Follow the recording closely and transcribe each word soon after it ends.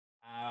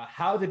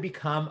how to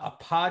become a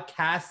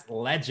podcast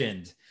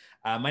legend.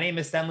 My name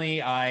is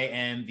Stanley. I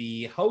am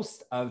the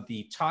host of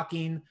the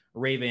Talking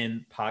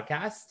Raven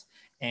podcast.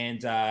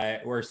 And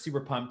we're super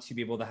pumped to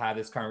be able to have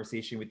this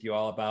conversation with you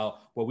all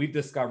about what we've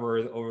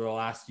discovered over the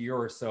last year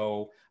or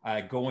so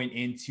going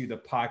into the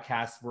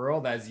podcast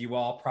world. As you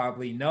all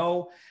probably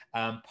know,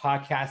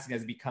 podcasting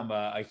has become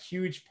a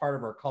huge part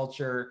of our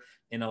culture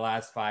in the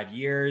last 5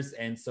 years.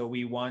 And so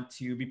we want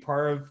to be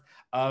part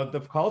of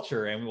the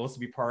culture, and we'll also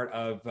be part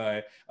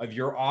of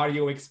your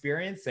audio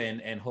experience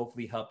and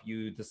hopefully help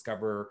you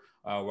discover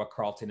what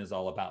Carleton is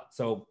all about.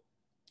 So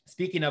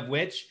speaking of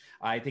which,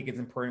 I think it's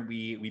important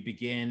we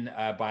begin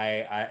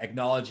by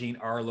acknowledging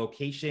our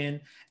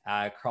location.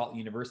 Carleton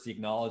University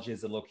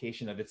acknowledges the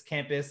location of its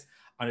campus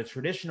on the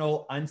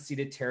traditional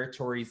unceded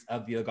territories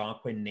of the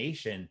Algonquin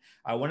Nation.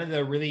 One of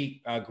the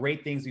really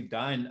great things we've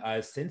done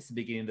since the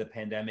beginning of the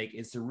pandemic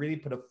is to really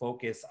put a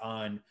focus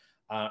on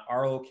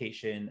our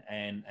location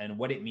and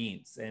what it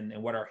means and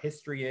what our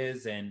history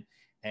is and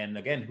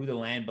again, who the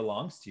land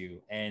belongs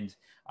to. And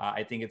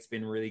I think it's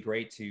been really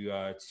great to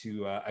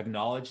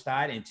acknowledge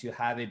that and to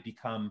have it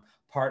become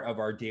part of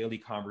our daily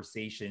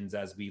conversations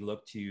as we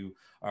look to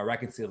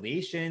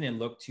reconciliation and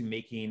look to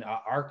making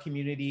our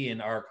community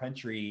and our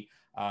country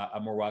a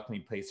more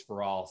welcoming place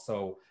for all.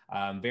 So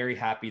I'm very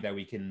happy that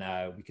we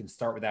can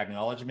start with that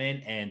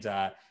acknowledgement. And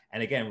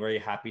again, very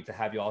happy to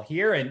have you all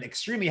here, and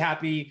extremely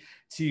happy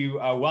to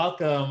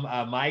welcome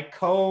my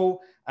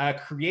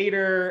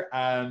co-creator,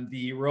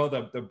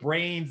 the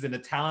brains and the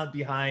talent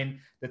behind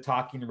the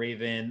Talking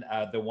Raven,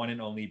 the one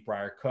and only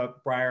Briar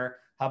Cook. Briar,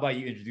 how about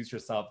you introduce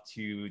yourself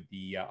to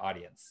the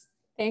audience?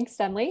 Thanks,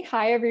 Stanley.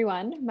 Hi,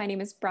 everyone. My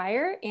name is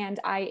Briar, and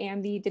I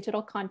am the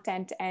Digital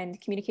Content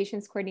and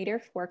Communications Coordinator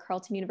for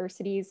Carleton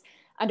University's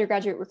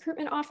Undergraduate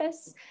Recruitment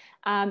Office.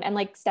 And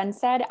like Sten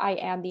said, I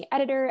am the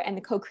editor and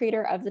the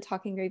co-creator of the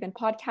Talking Raven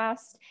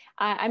podcast.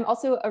 I'm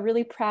also a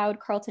really proud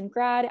Carleton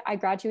grad. I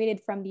graduated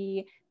from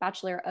the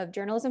Bachelor of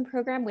Journalism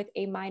program with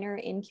a minor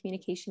in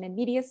Communication and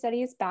Media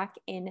Studies back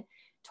in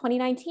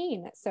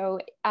 2019. So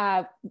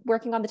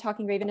working on the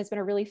Talking Raven has been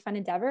a really fun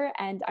endeavor,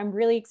 and I'm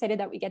really excited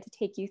that we get to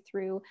take you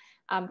through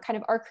kind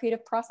of our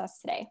creative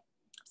process today.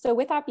 So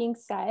with that being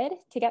said,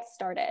 to get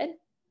started,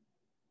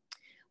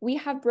 we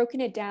have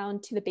broken it down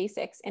to the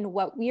basics in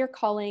what we are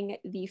calling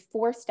the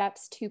 4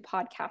 steps to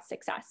podcast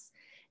success.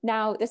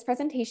 Now, this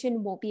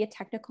presentation won't be a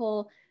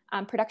technical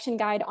production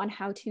guide on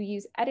how to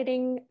use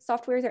editing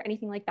softwares or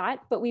anything like that,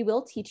 but we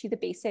will teach you the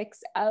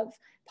basics of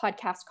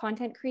podcast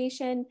content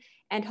creation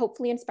and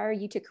hopefully inspire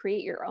you to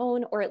create your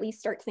own, or at least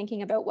start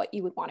thinking about what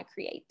you would want to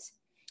create.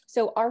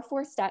 So our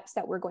 4 steps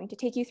that we're going to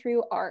take you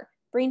through are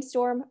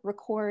brainstorm,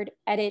 record,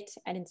 edit,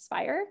 and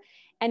inspire.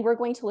 And we're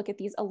going to look at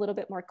these a little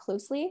bit more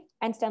closely.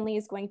 And Stanley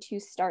is going to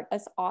start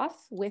us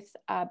off with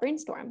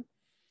brainstorm.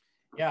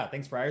 Yeah,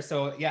 thanks, Briar.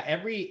 So yeah,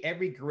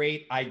 every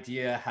great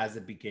idea has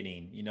a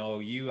beginning. You know,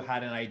 you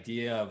had an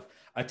idea of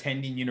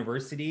attending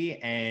university,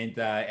 and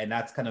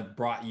that's kind of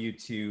brought you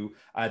to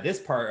this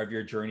part of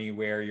your journey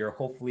where you're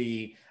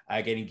hopefully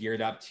getting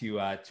geared up to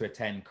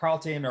attend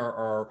Carleton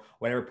or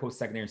whatever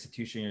post-secondary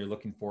institution you're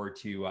looking forward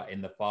to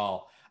in the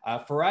fall.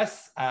 For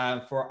us,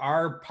 for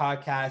our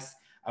podcast,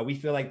 we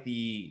feel like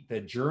the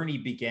journey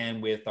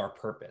began with our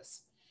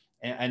purpose.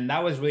 And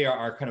that was really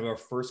our kind of our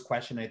first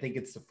question. I think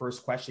it's the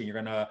first question you're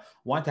going to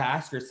want to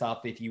ask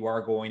yourself if you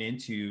are going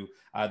into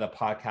the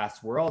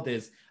podcast world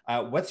is,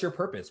 what's your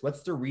purpose?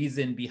 What's the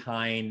reason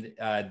behind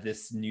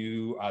this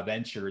new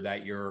venture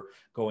that you're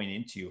going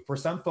into? For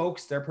some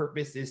folks, their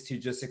purpose is to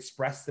just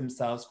express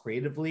themselves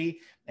creatively.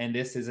 And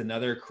this is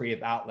another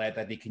creative outlet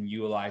that they can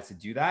utilize to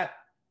do that.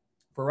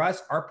 For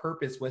us, our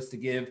purpose was to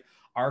give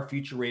our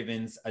future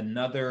Ravens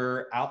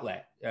another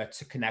outlet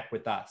to connect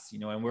with us, you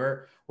know, and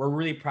we're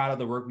really proud of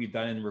the work we've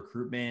done in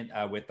recruitment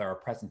with our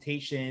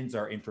presentations,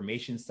 our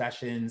information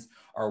sessions,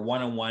 our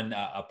one-on-one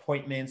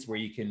appointments where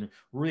you can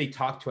really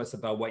talk to us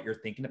about what you're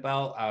thinking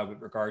about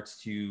with regards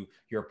to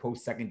your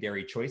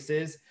post-secondary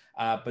choices.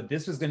 But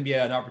this was going to be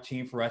an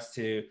opportunity for us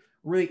to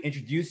really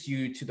introduce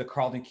you to the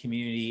Carleton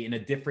community in a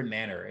different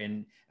manner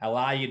and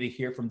allow you to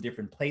hear from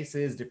different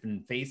places,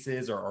 different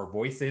faces or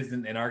voices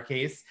in our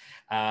case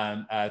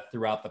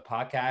throughout the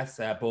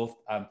podcast, both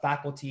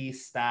faculty,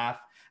 staff,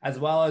 as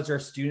well as our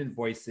student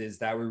voices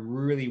that we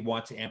really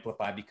want to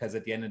amplify because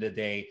at the end of the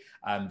day,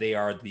 they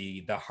are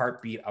the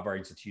heartbeat of our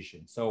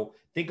institution. So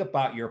think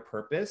about your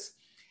purpose.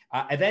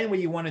 And then what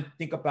you want to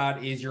think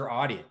about is your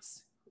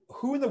audience.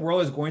 Who in the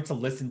world is going to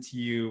listen to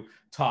you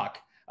talk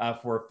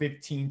for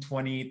 15,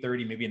 20,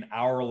 30, maybe an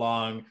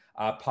hour-long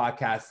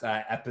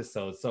podcast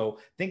episode? So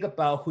think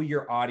about who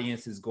your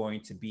audience is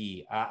going to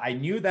be. I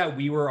knew that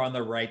we were on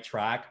the right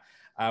track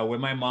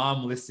when my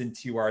mom listened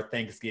to our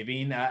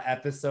Thanksgiving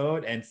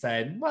episode and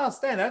said, well,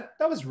 Stan,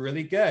 that was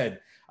really good.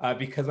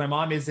 Because my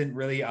mom isn't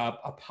really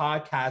a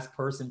podcast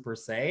person per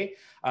se,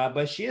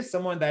 but she is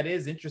someone that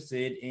is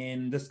interested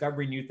in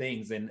discovering new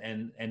things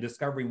and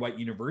discovering what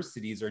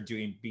universities are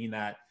doing, being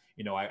that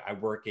I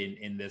work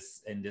in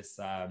this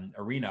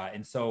arena.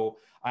 And so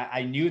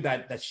I knew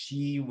that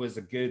she was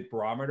a good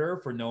barometer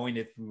for knowing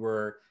if we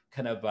were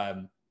kind of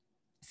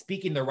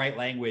speaking the right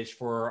language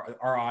for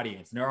our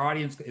audience. And our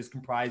audience is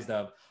comprised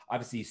of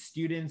obviously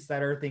students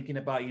that are thinking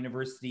about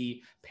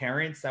university,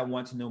 parents that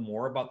want to know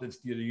more about the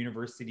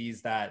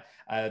universities that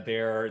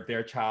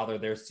their child or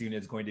their student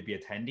is going to be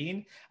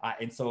attending.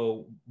 And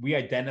so we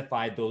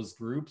identified those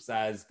groups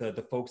as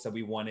the folks that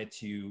we wanted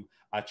to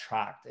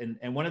attract.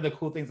 And one of the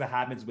cool things that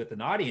happens with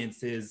an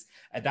audience is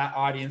that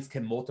audience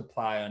can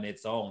multiply on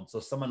its own.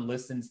 So someone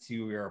listens to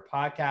your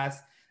podcast,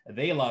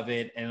 they love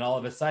it, and all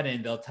of a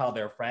sudden they'll tell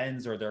their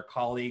friends or their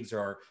colleagues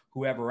or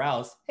whoever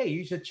else, hey,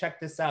 you should check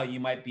this out, you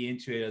might be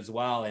into it as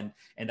well. And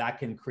that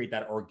can create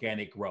that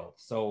organic growth.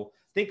 So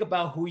think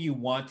about who you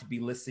want to be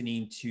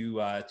listening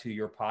to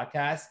your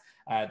podcast.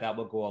 That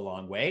will go a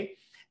long way.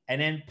 And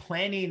then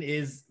planning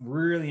is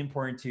really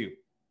important too.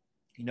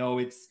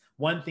 It's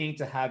one thing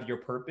to have your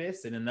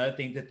purpose and another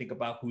thing to think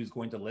about who's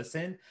going to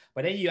listen,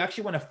 but then you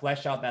actually want to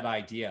flesh out that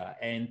idea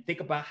and think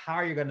about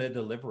how you're going to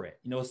deliver it.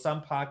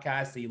 Some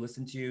podcasts that you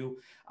listen to,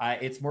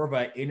 it's more of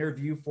an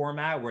interview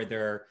format where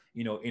they're,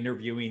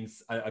 interviewing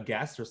a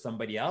guest or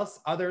somebody else.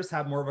 Others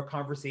have more of a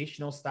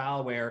conversational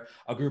style where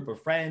a group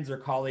of friends or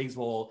colleagues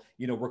will,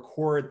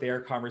 record their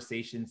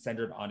conversation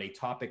centered on a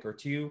topic or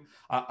two.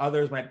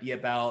 Others might be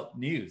about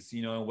news,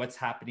 what's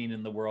happening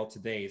in the world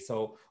today.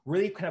 So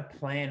really kind of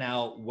plan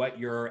out what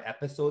your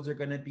episodes are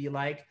going to be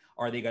like.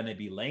 Are they going to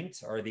be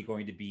linked? Are they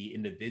going to be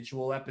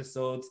individual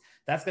episodes?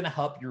 That's going to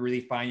help you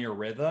really find your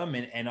rhythm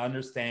and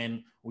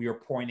understand your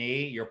point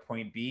A, your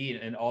point B,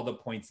 and all the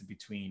points in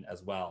between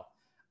as well.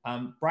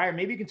 Brian,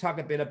 maybe you can talk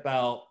a bit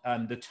about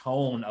the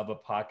tone of a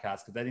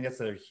podcast, because I think that's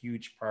a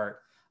huge part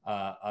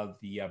of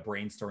the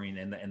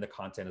brainstorming and the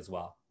content as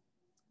well.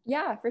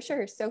 Yeah, for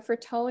sure. So for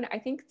tone, I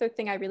think the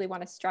thing I really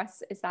want to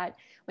stress is that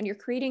when you're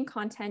creating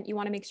content, you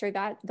want to make sure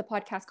that the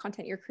podcast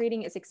content you're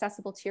creating is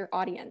accessible to your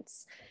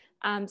audience.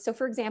 So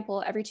for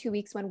example, every 2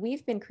 weeks when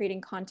we've been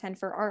creating content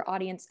for our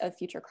audience of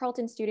future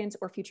Carleton students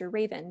or future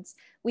Ravens,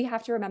 we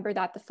have to remember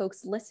that the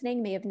folks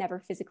listening may have never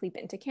physically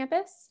been to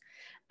campus.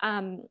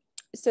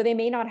 So they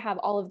may not have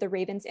all of the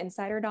Ravens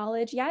insider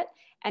knowledge yet.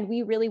 And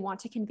we really want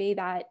to convey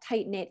that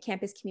tight-knit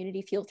campus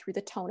community feel through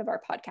the tone of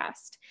our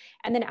podcast.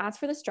 And then as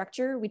for the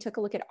structure, we took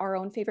a look at our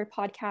own favorite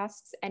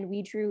podcasts and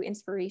we drew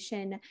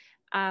inspiration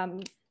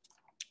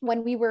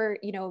when we were,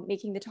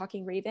 making the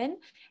Talking Raven.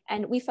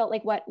 And we felt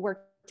like what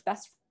worked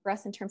best for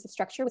us in terms of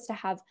structure was to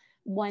have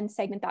one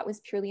segment that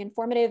was purely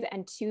informative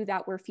and two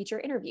that were feature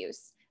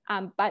interviews.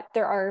 But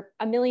there are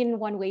a million and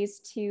one ways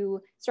to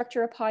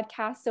structure a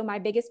podcast. So my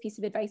biggest piece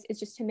of advice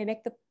is just to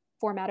mimic the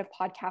format of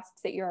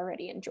podcasts that you're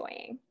already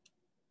enjoying.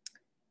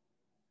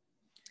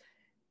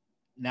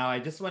 Now, I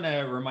just want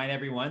to remind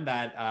everyone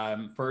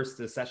that first,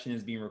 the session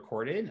is being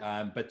recorded,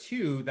 but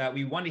two, that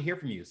we want to hear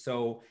from you.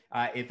 So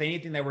if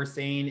anything that we're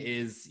saying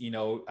is,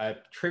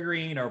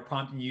 triggering or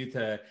prompting you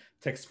to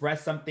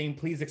express something,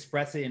 please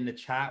express it in the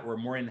chat. We're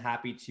more than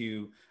happy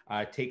to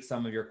take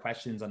some of your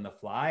questions on the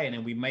fly. And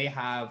then we may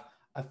have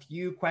a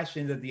few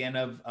questions at the end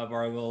of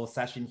our little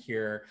session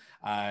here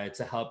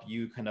to help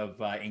you kind of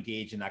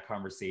engage in that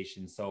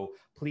conversation. So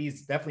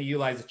please definitely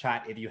utilize the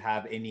chat if you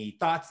have any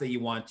thoughts that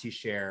you want to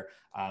share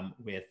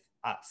with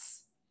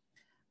us.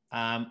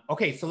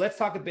 Okay, so let's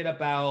talk a bit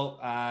about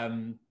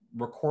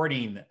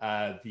recording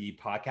the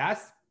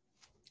podcast.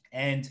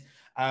 And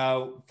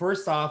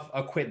first off,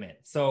 equipment.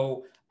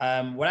 So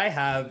what I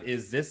have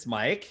is this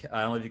mic.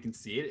 I don't know if you can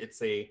see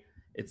it.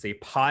 It's a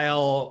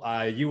Pile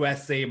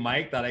USA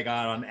mic that I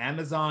got on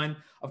Amazon.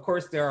 Of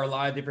course, there are a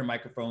lot of different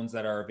microphones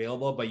that are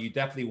available, but you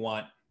definitely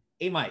want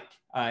a mic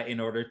in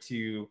order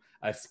to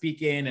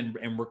speak in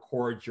and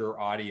record your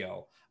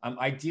audio.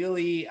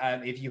 Ideally,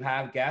 if you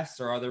have guests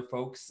or other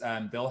folks,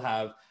 they'll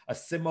have a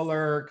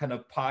similar kind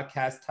of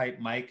podcast type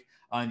mic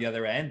on the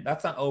other end.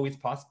 That's not always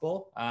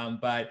possible,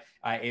 but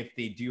if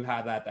they do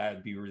have that, that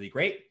would be really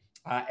great.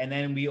 And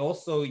then we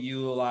also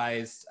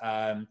utilized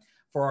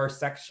for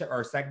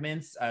our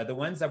segments, the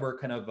ones that were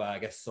kind of, I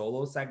guess,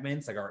 solo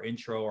segments, like our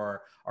intro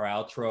or our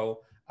outro,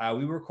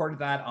 we recorded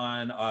that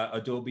on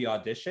Adobe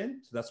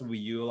Audition. So that's what we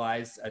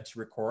utilize to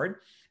record.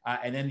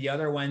 And then the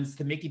other ones,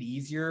 to make it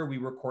easier, we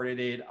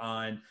recorded it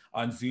on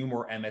Zoom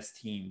or MS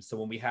Teams. So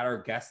when we had our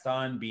guest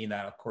on, being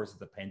that, of course,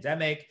 it's a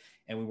pandemic,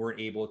 and we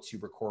weren't able to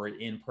record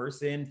in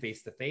person,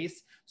 face to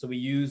face. So we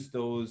used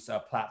those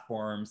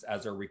platforms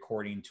as our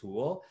recording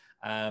tool.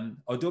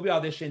 Adobe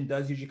Audition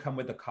does usually come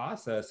with a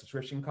cost, a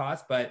subscription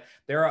cost, but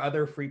there are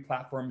other free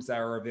platforms that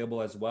are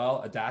available as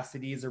well.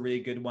 Audacity is a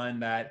really good one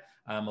that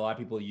a lot of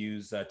people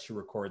use to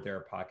record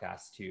their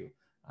podcasts too.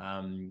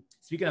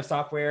 Speaking of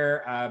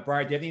software,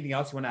 Brian, do you have anything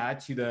else you want to add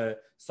to the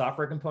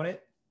software component?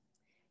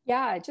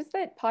 Yeah, just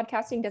that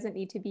podcasting doesn't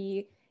need to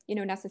be,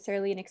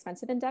 necessarily an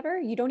expensive endeavor.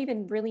 You don't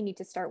even really need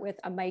to start with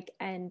a mic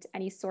and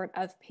any sort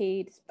of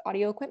paid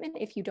audio equipment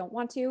if you don't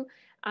want to.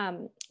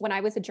 When I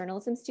was a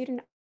journalism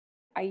student,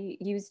 I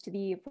used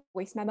the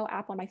voice memo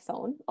app on my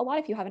phone a lot.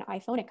 If you have an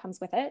iPhone, it comes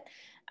with it.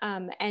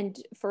 And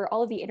for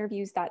all of the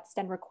interviews that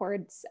Sten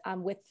records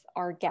with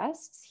our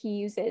guests, he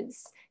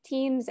uses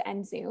Teams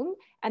and Zoom,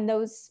 and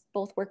those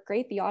both work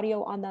great. The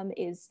audio on them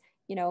is,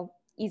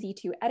 easy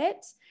to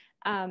edit.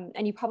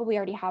 And you probably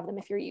already have them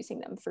if you're using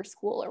them for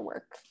school or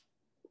work.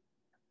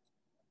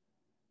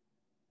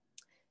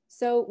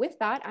 So with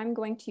that, I'm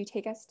going to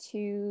take us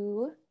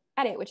to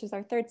edit, which is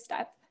our third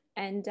step.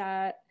 And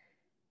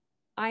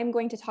I'm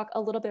going to talk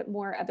a little bit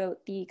more about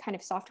the kind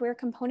of software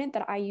component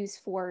that I use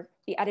for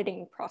the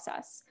editing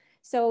process.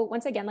 So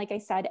once again, like I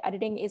said,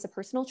 editing is a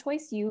personal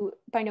choice. You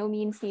by no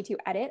means need to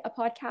edit a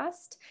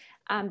podcast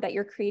that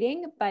you're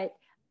creating, but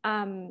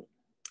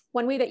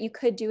one way that you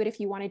could do it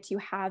if you wanted to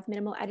have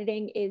minimal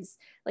editing is,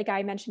 like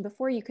I mentioned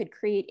before, you could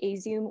create a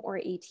Zoom or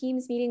a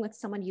Teams meeting with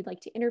someone you'd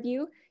like to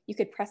interview. You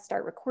could press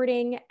start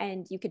recording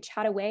and you could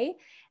chat away.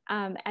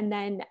 And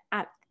then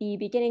at the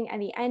beginning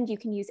and the end, you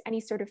can use any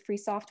sort of free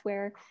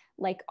software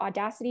like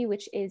Audacity,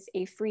 which is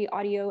a free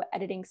audio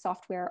editing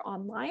software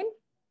online,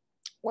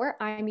 or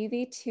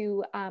iMovie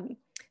to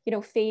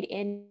fade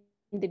in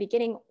the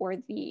beginning or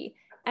the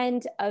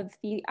end of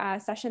the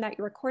session that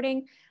you're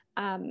recording.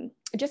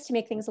 Just to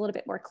make things a little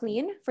bit more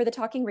clean. For the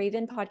Talking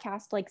Raven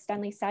podcast, like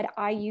Stanley said,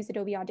 I use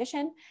Adobe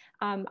Audition.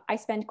 I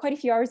spend quite a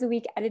few hours a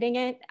week editing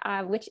it,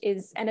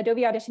 and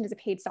Adobe Audition is a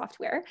paid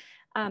software.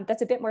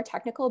 That's a bit more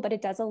technical, but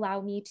it does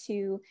allow me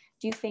to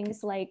do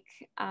things like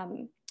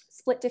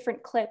split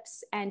different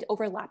clips and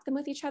overlap them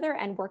with each other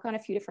and work on a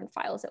few different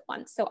files at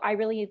once. So I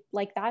really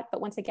like that,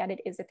 but once again, it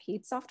is a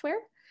paid software.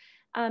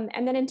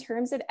 And then in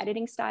terms of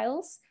editing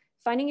styles,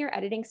 finding your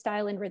editing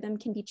style and rhythm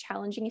can be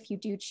challenging if you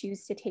do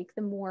choose to take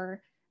the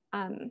more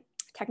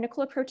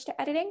technical approach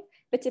to editing.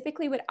 But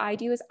typically what I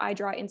do is I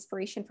draw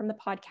inspiration from the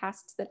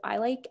podcasts that I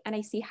like, and I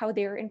see how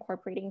they're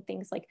incorporating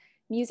things like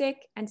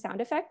music and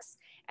sound effects.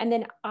 And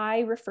then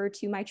I refer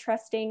to my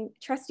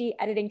trusty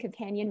editing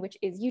companion, which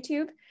is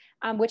YouTube,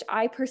 which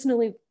I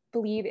personally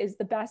believe is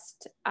the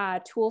best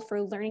tool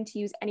for learning to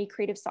use any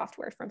creative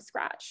software from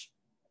scratch.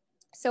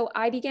 So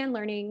I began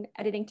learning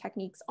editing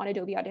techniques on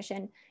Adobe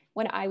Audition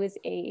when I was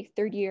a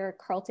third year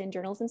Carleton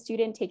journalism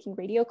student taking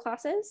radio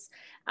classes.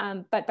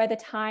 But by the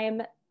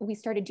time we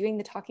started doing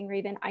the Talking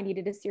Raven, I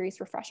needed a serious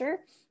refresher.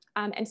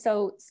 And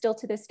so still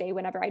to this day,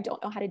 whenever I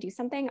don't know how to do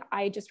something,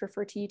 I just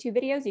refer to YouTube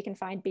videos. You can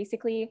find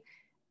basically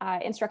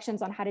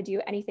instructions on how to do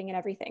anything and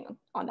everything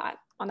on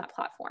that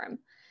platform.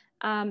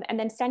 And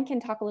then Sten can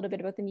talk a little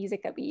bit about the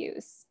music that we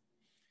use.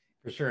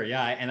 For sure.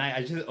 Yeah. And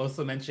I should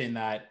also mention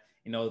that,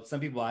 some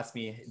people ask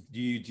me,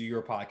 do you do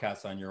your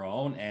podcast on your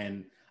own?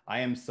 And I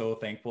am so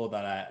thankful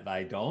that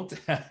I don't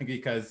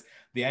because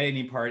the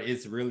editing part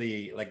is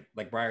really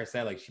like Briar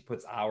said, like she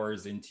puts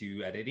hours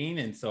into editing.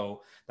 And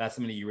so that's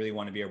something you really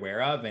want to be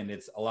aware of. And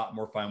it's a lot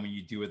more fun when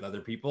you do with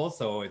other people.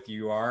 So if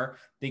you are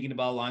thinking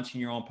about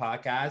launching your own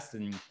podcast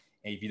and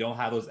if you don't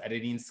have those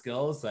editing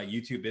skills,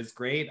 YouTube is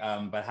great.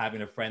 But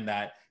having a friend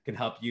that can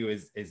help you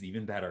is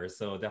even better.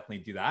 So definitely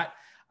do that.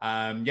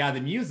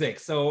 The music.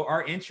 So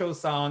our intro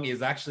song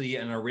is actually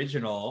an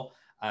original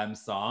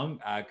song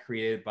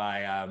created by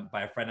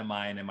a friend of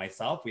mine and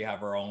myself. We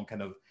have our own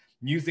kind of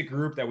music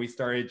group that we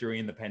started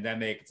during the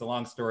pandemic. It's a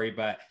long story,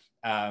 but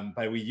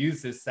we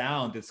use this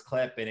sound, this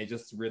clip, and it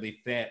just really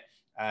fit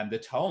the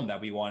tone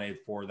that we wanted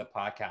for the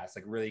podcast,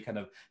 like really kind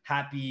of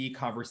happy,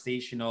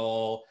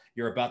 conversational.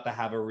 You're about to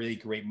have a really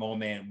great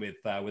moment with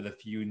a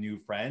few new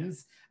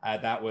friends.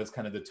 That was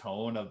kind of the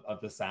tone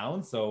of the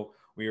sound. So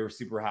we were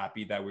super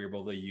happy that we were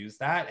able to use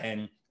that.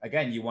 And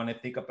again, you want to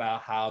think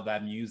about how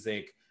that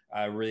music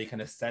really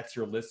kind of sets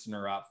your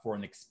listener up for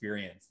an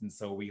experience. And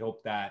so we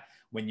hope that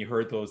when you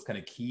heard those kind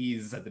of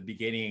keys at the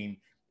beginning,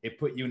 it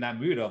put you in that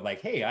mood of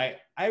like, hey,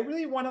 I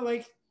really want to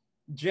like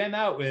jam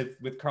out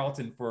with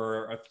Carleton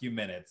for a few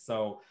minutes.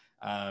 So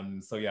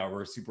yeah,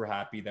 we're super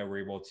happy that we're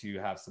able to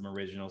have some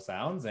original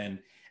sounds, and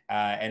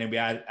then we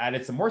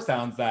added some more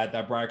sounds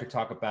that Brian could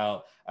talk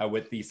about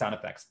with the sound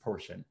effects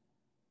portion.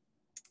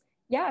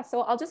 Yeah,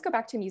 so I'll just go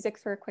back to music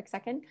for a quick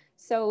second.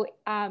 So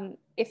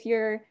if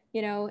you're,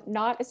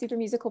 not a super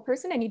musical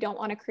person and you don't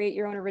want to create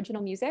your own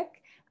original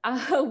music,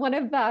 one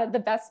of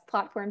the best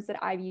platforms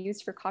that I've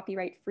used for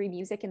copyright-free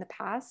music in the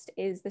past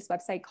is this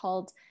website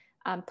called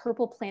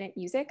Purple Planet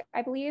Music,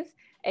 I believe.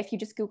 If you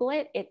just Google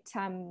it, it's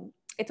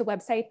a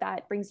website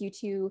that brings you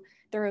to,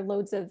 there are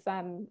loads of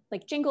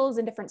like jingles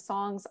and different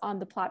songs on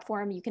the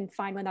platform. You can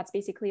find one that's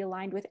basically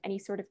aligned with any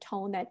sort of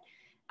tone that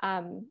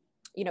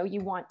you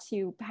want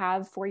to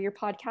have for your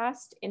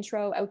podcast,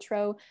 intro,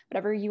 outro,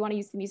 whatever you want to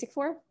use the music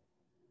for.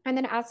 And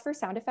then as for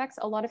sound effects,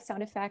 a lot of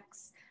sound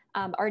effects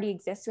already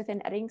exist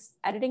within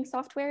editing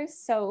softwares.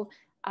 So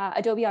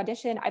Adobe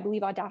Audition, I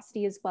believe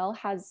Audacity as well,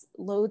 has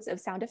loads of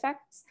sound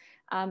effects.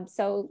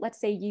 So let's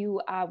say you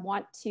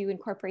want to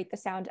incorporate the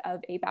sound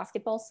of a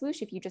basketball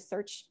swoosh. If you just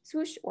search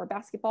swoosh or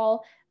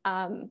basketball,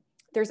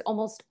 there's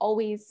almost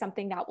always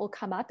something that will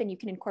come up, and you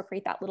can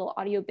incorporate that little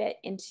audio bit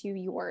into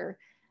your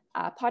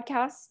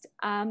podcast.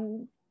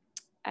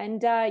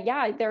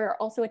 There are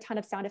also a ton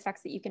of sound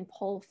effects that you can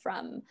pull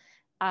from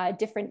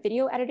different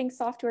video editing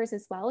softwares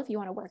as well if you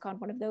want to work on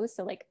one of those.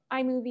 So like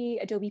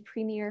iMovie, Adobe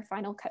Premiere,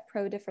 Final Cut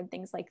Pro, different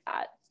things like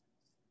that.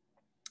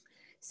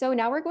 So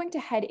now we're going to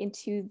head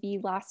into the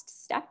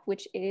last step,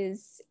 which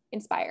is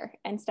inspire.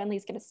 And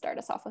Stanley's going to start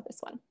us off with this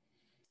one.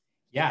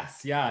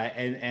 Yes, yeah,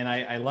 and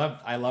I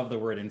love the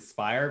word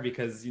inspire,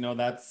 because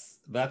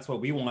that's what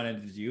we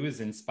wanted to do,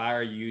 is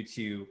inspire you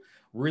to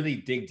really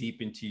dig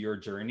deep into your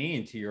journey,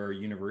 into your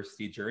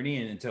university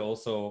journey, and to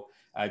also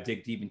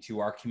dig deep into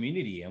our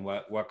community and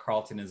what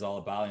Carleton is all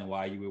about and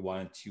why you would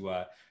want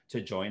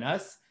to join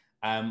us.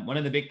 One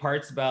of the big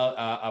parts about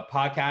a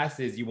podcast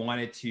is you want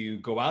it to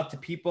go out to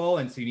people,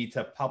 and so you need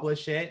to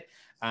publish it.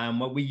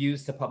 What we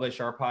use to publish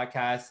our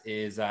podcast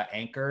is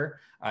Anchor.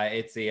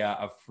 It's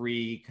a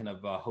free kind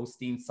of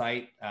hosting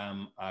site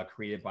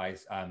created by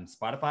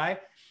Spotify.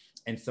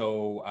 And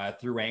so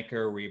through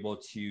Anchor, we're able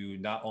to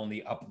not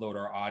only upload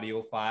our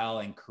audio file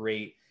and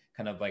create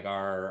kind of like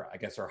our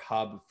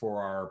hub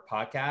for our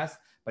podcast,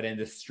 but then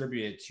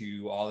distribute it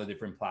to all the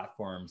different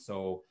platforms.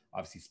 So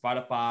obviously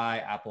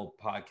Spotify, Apple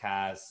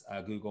Podcasts,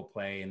 Google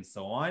Play, and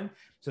so on.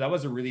 So that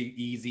was a really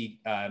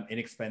easy,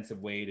 inexpensive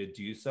way to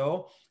do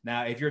so.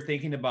 Now, if you're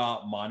thinking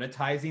about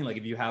monetizing, like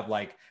if you have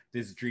like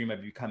this dream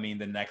of becoming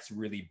the next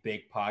really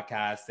big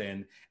podcast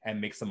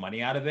and make some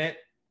money out of it,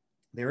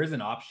 there is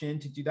an option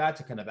to do that,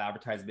 to kind of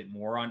advertise a bit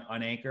more on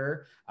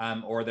Anchor,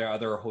 or there are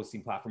other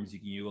hosting platforms you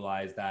can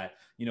utilize that,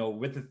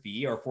 with a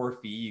fee or for a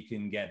fee, you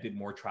can get a bit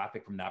more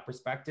traffic from that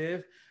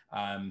perspective.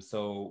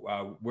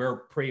 So we're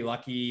pretty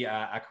lucky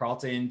at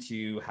Carleton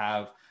to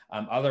have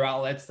other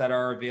outlets that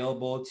are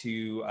available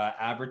to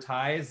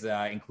advertise,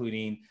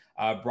 including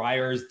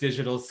Briar's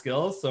digital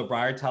skills. So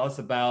Briar, tell us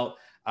about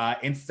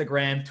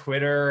Instagram,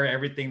 Twitter,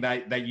 everything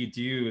that you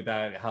do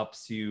that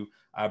helps you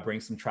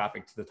bring some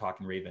traffic to the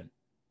Talking Raven.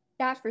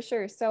 Yeah, for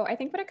sure. So I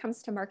think when it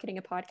comes to marketing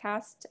a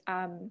podcast,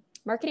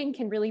 marketing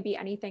can really be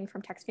anything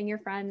from texting your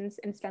friends.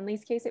 In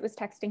Stanley's case, it was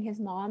texting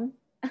his mom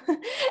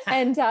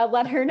and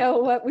let her know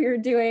what we were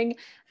doing,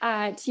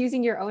 to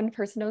using your own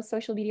personal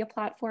social media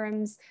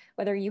platforms,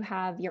 whether you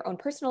have your own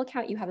personal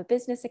account, you have a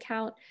business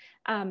account.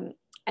 And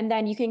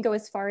then you can go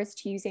as far as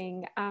to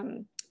using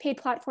paid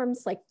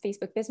platforms like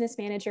Facebook Business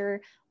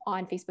Manager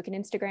on Facebook and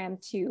Instagram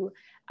to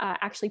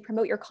actually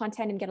promote your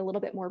content and get a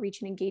little bit more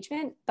reach and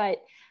engagement.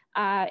 But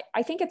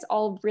I think it's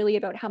all really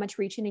about how much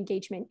reach and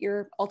engagement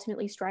you're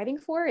ultimately striving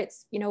for.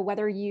 It's,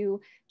 whether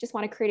you just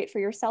want to create it for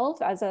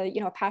yourself as a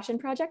passion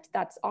project,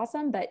 that's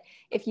awesome. But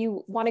if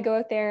you want to go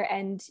out there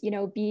and,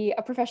 be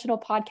a professional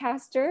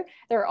podcaster,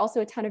 there are also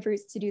a ton of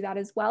routes to do that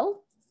as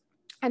well.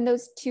 And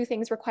those two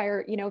things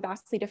require,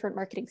 vastly different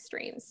marketing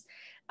streams.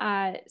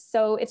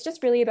 So it's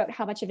just really about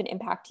how much of an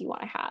impact you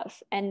want to have.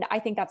 And I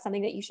think that's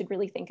something that you should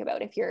really think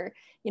about if you're,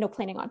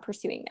 planning on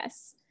pursuing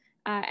this.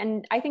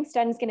 And I think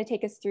Sten's going to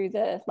take us through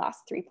the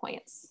last 3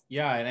 points.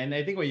 Yeah, and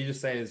I think what you just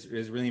said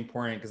is really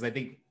important, because I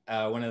think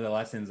one of the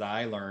lessons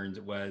I learned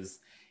was,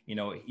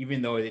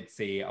 even though it's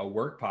a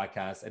work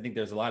podcast, I think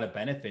there's a lot of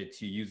benefit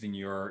to using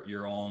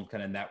your own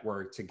kind of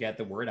network to get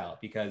the word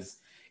out, because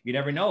you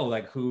never know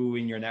like who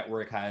in your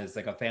network has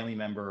like a family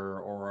member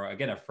or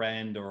again a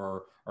friend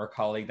or a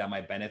colleague that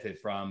might benefit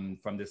from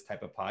this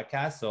type of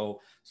podcast. So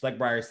like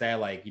Briar said,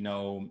 like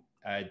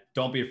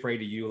don't be afraid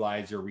to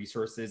utilize your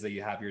resources that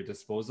you have at your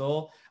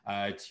disposal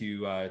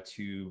to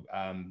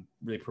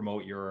really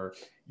promote your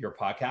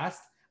podcast,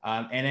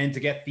 and then to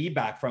get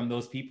feedback from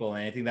those people.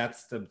 And I think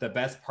that's the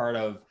best part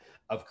of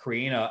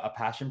creating a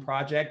passion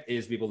project,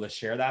 is be able to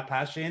share that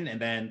passion and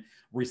then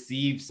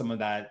receive some of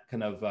that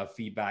kind of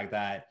feedback,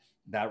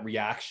 that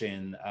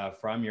reaction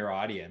from your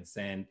audience.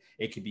 And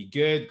it could be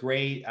good,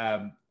 great,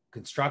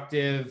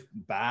 constructive,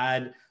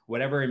 bad,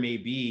 whatever it may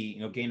be.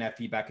 Getting that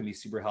feedback can be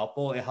super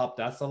helpful. It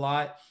helped us a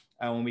lot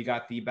when we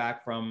got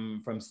feedback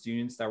from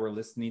students that were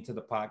listening to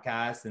the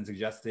podcast and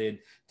suggested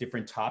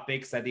different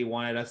topics that they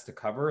wanted us to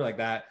cover. Like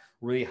that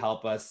really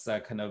helped us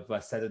kind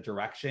of set a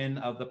direction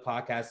of the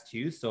podcast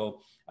too. So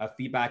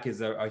feedback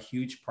is a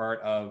huge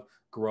part of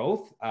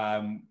growth,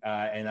 and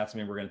that's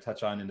something we're going to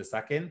touch on in a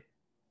second.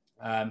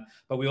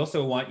 But we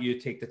also want you to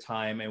take the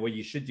time, and what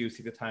you should do is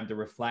take the time to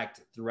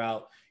reflect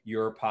throughout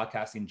your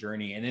podcasting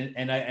journey.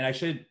 And I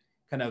should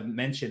kind of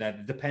mention that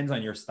it depends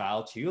on your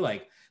style too.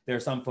 Like there are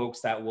some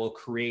folks that will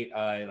create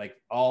like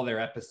all their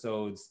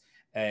episodes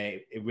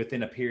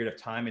within a period of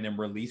time and then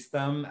release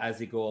them as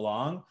they go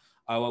along.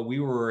 What we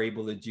were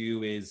able to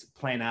do is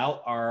plan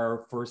out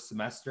our first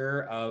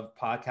semester of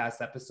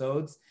podcast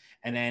episodes.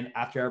 And then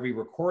after every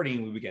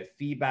recording, we would get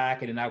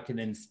feedback, and then that can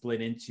then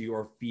split into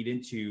or feed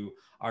into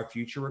our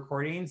future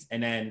recordings.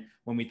 And then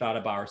when we thought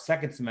about our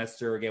second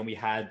semester, again, we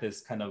had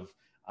this kind of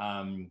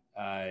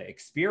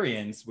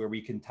experience where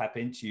we can tap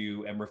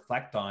into and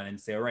reflect on and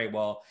say, all right,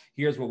 well,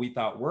 here's what we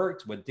thought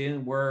worked, what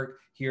didn't work.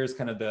 Here's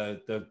kind of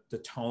the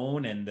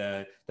tone and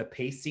the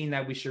pacing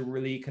that we should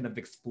really kind of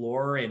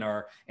explore in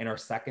our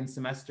second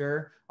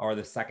semester or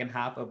the second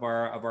half of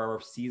our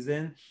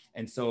season.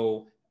 And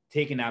so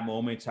taking that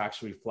moment to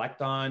actually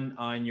reflect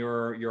on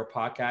your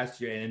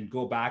podcast and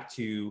go back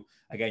to,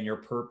 again, your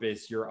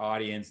purpose, your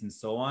audience, and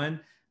so on.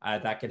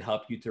 that can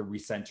help you to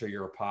recenter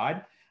your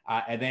pod.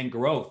 And then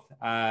growth,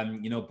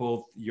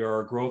 both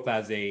your growth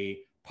as a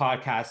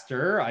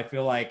podcaster. I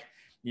feel like,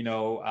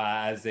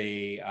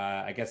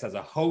 I guess as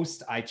a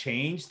host, I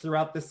changed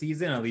throughout the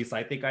season. At least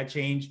I think I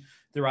changed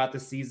throughout the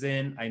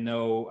season. I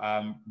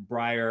know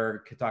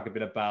Briar could talk a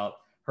bit about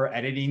her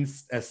editing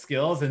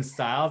skills and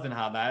styles and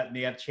how that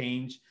may have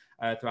changed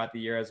throughout the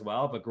year as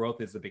well. But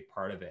growth is a big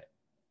part of it.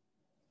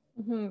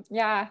 Mm-hmm.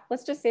 Yeah,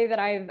 let's just say that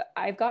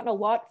I've gotten a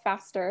lot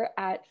faster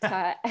at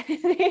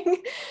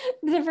editing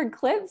different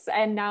clips,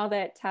 and now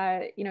that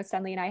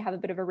Stanley and I have a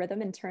bit of a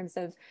rhythm in terms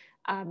of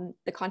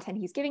the content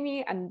he's giving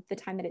me and the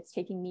time that it's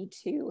taking me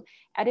to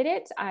edit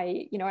it.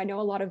 I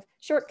know a lot of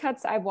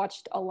shortcuts. I've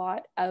watched a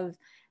lot of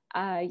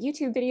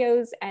YouTube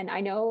videos, and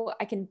I know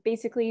I can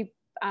basically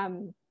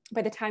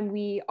by the time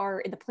we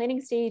are in the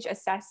planning stage,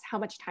 assess how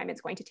much time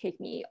it's going to take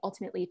me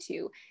ultimately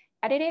to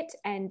edit it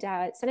and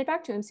send it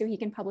back to him so he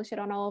can publish it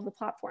on all of the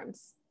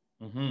platforms.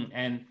 Mm-hmm.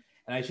 And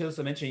I should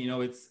also mention,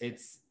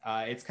 it's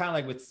kind of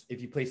like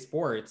if you play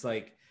sports,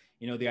 like,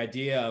 the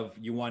idea of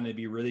you want to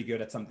be really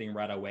good at something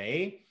right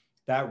away,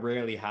 that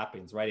rarely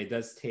happens, right? It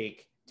does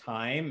take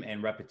time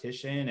and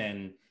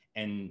repetition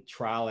and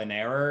trial and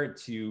error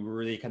to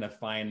really kind of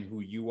find who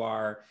you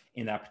are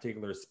in that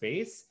particular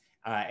space.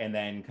 And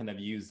then kind of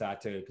use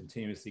that to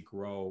continuously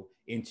grow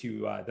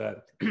into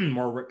the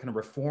more kind of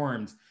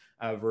reformed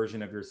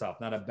version of yourself,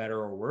 not a better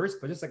or worse,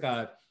 but just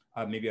like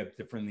maybe a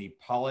differently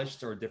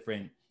polished or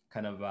different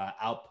kind of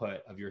output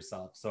of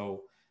yourself.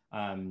 So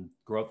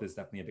growth is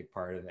definitely a big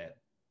part of it.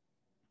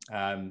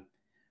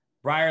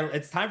 Briar,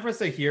 it's time for us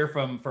to hear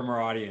from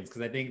our audience,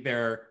 because I think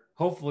they're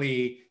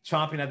hopefully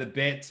chomping at the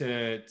bit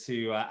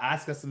to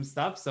ask us some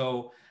stuff.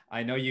 So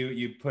I know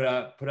you put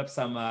up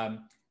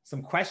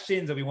some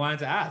questions that we wanted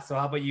to ask. So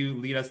how about you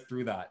lead us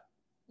through that?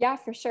 Yeah,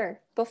 for sure.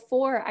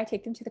 Before I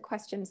take them to the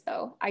questions,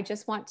 though, I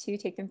just want to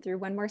take them through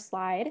one more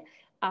slide,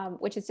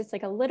 which is just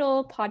like a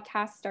little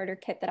podcast starter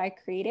kit that I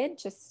created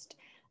just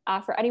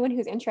for anyone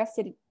who's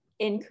interested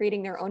in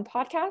creating their own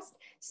podcast.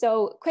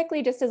 So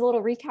quickly, just as a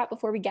little recap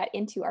before we get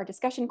into our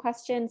discussion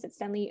questions that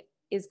Stanley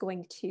is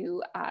going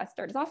to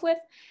start us off with.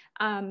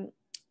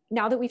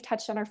 Now that we've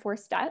touched on our 4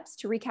 steps,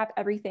 to recap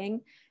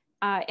everything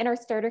in our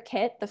starter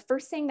kit, the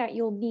first thing that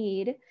you'll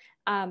need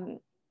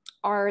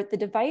are the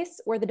device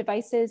or the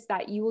devices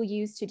that you will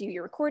use to do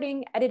your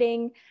recording,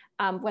 editing,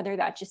 whether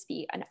that just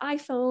be an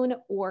iPhone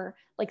or,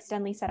 like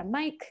Stanley said, a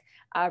mic,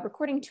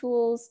 recording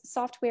tools,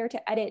 software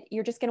to edit.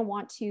 You're just going to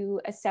want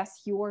to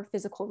assess your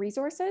physical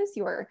resources,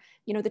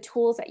 the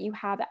tools that you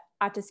have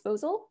at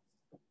disposal.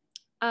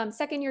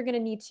 Second, you're going to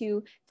need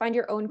to find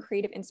your own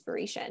creative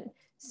inspiration.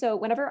 So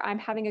whenever I'm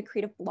having a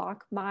creative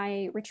block,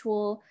 my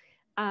ritual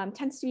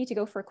tends to be to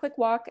go for a quick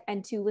walk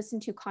and to listen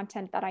to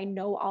content that I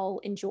know I'll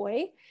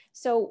enjoy.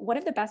 So one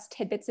of the best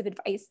tidbits of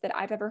advice that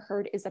I've ever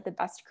heard is that the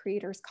best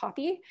creators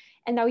copy.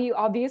 And now you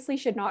obviously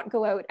should not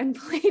go out and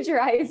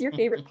plagiarize your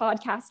favorite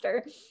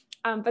podcaster,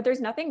 but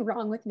there's nothing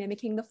wrong with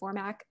mimicking the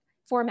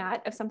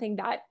format of something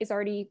that is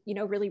already,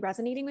 really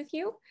resonating with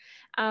you,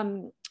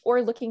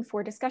 or looking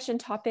for discussion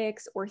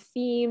topics or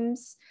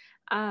themes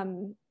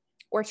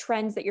or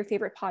trends that your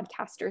favorite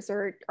podcasters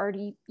are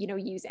already,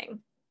 using.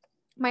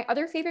 My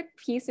other favorite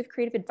piece of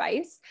creative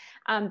advice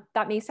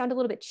that may sound a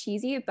little bit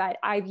cheesy, but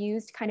I've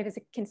used kind of as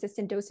a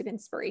consistent dose of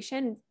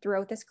inspiration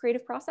throughout this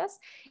creative process,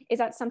 is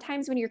that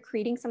sometimes when you're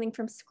creating something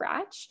from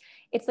scratch,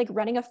 it's like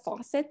running a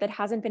faucet that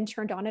hasn't been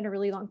turned on in a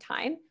really long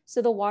time.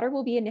 So the water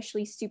will be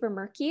initially super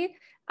murky,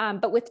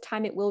 but with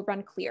time it will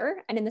run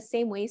clear. And in the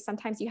same way,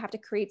 sometimes you have to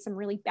create some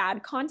really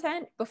bad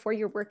content before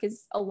your work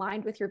is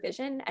aligned with your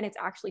vision and it's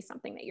actually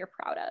something that you're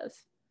proud of.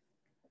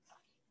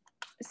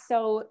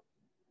 So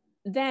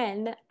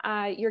then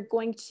you're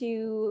going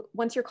to,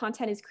 once your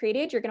content is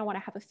created, you're going to want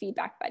to have a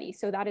feedback buddy.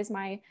 So that is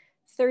my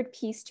third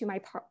piece to my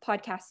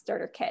podcast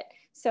starter kit.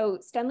 So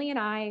Stanley and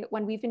I,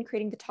 when we've been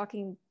creating the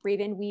Talking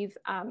Raven, we've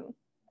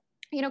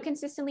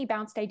consistently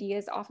bounced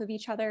ideas off of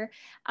each other.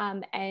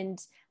 And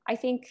I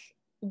think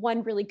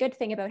one really good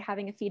thing about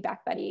having a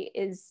feedback buddy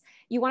is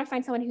you want to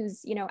find someone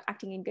who's,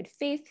 acting in good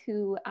faith,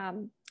 who,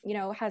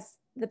 has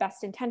the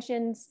best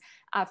intentions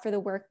for the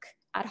work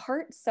at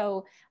heart.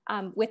 So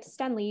with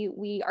Stanley,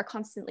 we are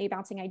constantly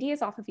bouncing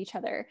ideas off of each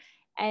other.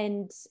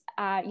 And,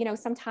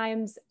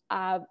 sometimes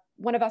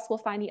one of us will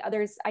find the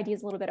other's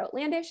ideas a little bit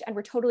outlandish, and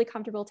we're totally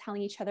comfortable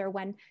telling each other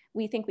when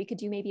we think we could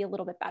do maybe a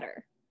little bit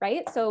better,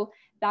 right? So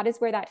that is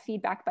where that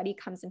feedback buddy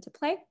comes into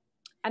play.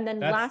 And then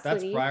lastly—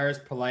 That's Briar's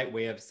polite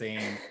way of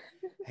saying,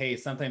 hey,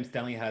 sometimes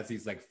Stanley has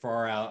these like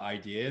far out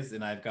ideas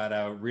and I've got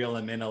to reel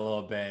them in a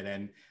little bit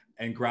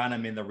and ground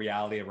them in the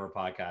reality of our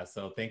podcast.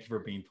 So thank you for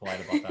being polite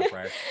about that,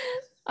 Briar.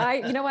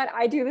 You know what?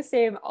 I do the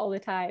same all the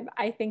time.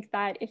 I think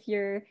that if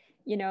you're,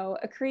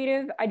 a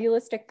creative,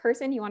 idealistic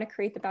person, you want to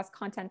create the best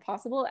content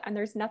possible. And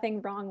there's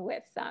nothing wrong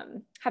with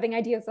having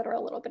ideas that are a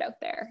little bit out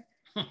there.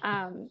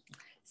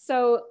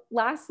 So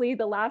lastly,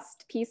 the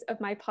last piece of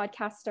my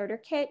podcast starter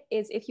kit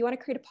is if you want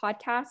to create a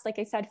podcast, like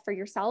I said, for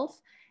yourself,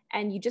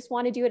 and you just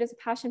want to do it as a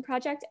passion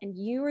project and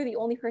you are the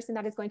only person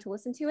that is going to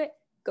listen to it,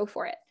 go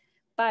for it.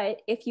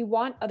 But if you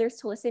want others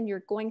to listen,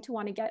 you're going to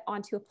want to get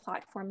onto a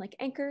platform like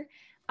Anchor,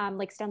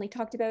 like Stanley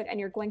talked about, and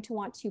you're going to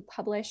want to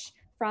publish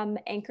from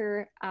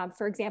Anchor,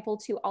 for example,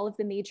 to all of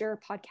the major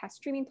podcast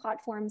streaming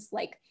platforms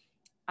like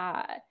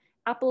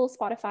Apple,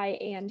 Spotify,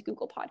 and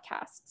Google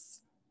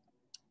Podcasts.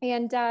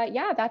 And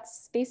yeah,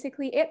 that's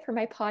basically it for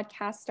my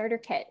podcast starter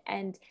kit.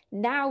 And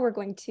now we're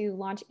going to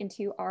launch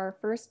into our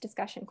first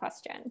discussion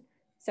question.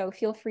 So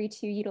feel free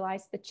to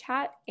utilize the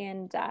chat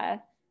and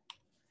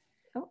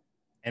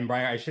And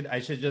Brian, I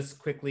should just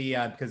quickly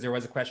because there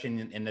was a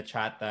question in the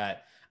chat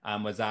that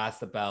was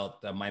asked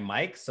about my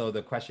mic. So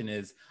the question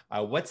is,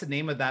 what's the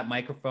name of that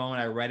microphone?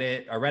 I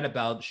read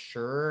about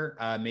Shure.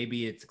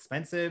 Maybe it's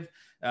expensive.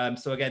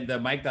 So again, the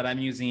mic that I'm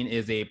using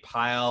is a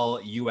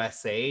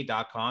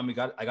pileusa.com. I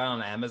got it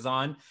on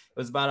Amazon. It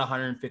was about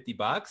 150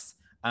 bucks.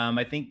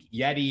 I think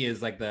Yeti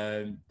is like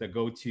the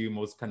go-to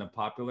most kind of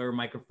popular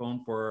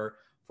microphone for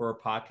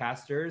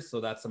podcasters.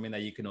 So that's something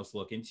that you can also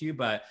look into.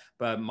 But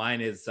mine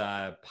is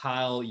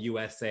Pile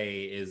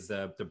USA is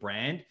the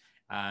brand.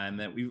 And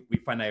we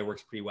find that it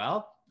works pretty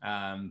well.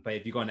 But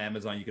if you go on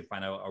Amazon, you can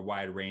find a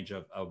wide range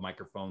of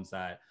microphones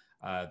that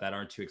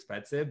aren't too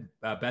expensive.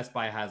 Best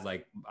Buy has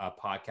like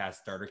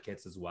podcast starter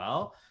kits as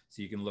well.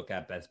 So you can look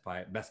at Best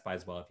Buy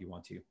as well if you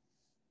want to.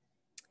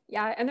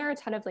 Yeah, and there are a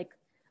ton of like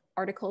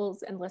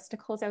articles and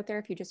listicles out there.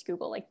 If you just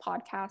Google like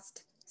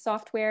podcast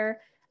software,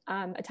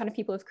 a ton of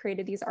people have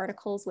created these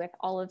articles with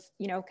all of,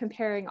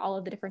 comparing all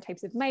of the different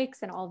types of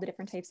mics and all of the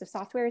different types of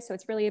software. So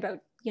it's really about,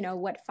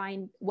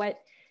 what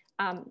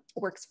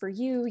works for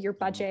you, your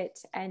budget,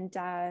 and,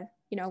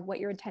 what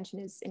your intention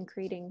is in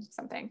creating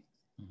something.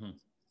 Mm-hmm.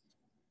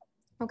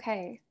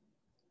 Okay.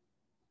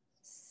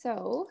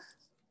 So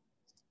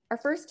our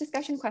first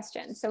discussion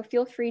question. So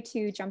feel free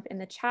to jump in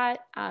the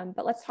chat,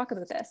 but let's talk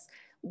about this.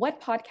 What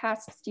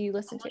podcasts do you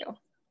listen to?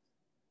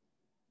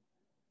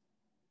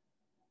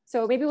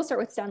 So maybe we'll start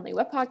with Stanley.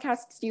 What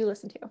podcasts do you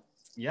listen to?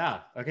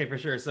 Yeah, okay, for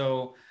sure.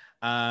 So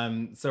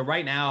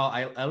right now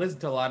I listen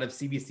to a lot of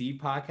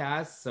CBC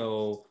podcasts.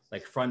 So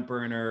like Front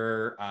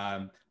Burner,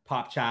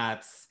 Pop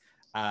Chats.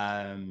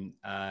 There's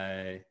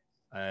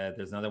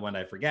another one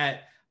that I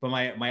forget, but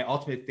my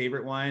ultimate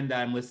favorite one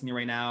that I'm listening to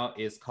right now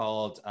is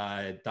called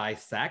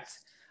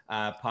Dissect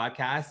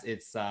podcast.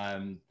 It's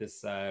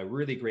this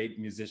really great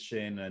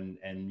musician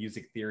and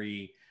music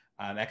theory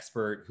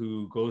expert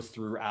who goes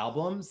through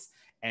albums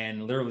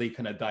and literally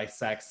kind of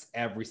dissects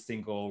every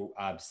single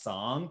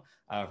song,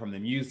 from the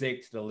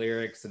music to the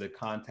lyrics to the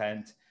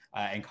content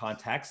and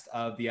context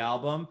of the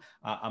album.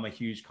 I'm a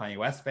huge Kanye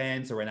West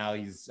fan, so right now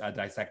he's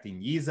dissecting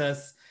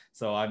Yeezus.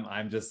 So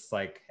I'm just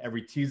like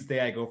every Tuesday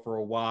I go for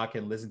a walk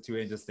and listen to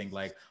it and just think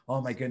like, oh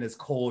my goodness,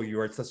 Cole, you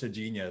are such a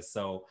genius.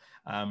 So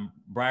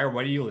Briar,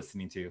 what are you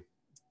listening to?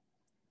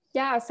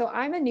 Yeah, so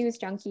I'm a news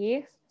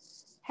junkie,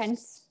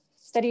 hence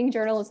studying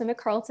journalism at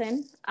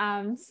Carleton.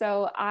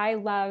 So I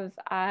love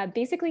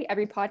basically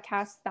every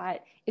podcast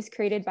that is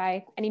created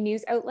by any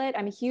news outlet.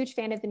 I'm a huge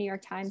fan of the New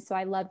York Times, so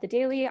I love The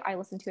Daily. I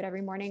listen to it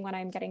every morning when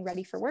I'm getting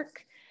ready for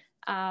work.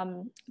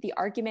 The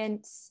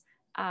Arguments.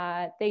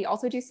 They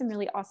also do some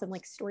really awesome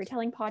like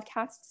storytelling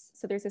podcasts.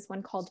 So there's this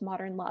one called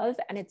Modern Love,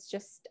 and it's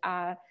just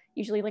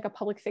usually like a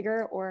public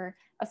figure or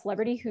a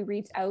celebrity who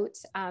reads out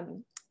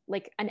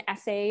like an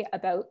essay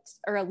about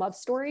or a love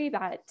story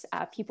that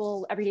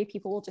everyday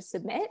people will just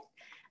submit.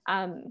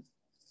 And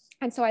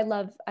so I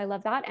love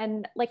that.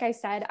 And like I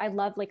said, I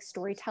love like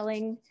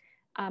storytelling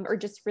or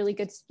just really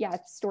good,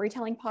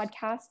 storytelling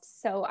podcasts.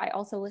 So I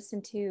also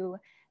listen to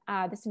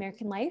This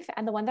American Life.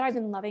 And the one that I've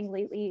been loving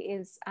lately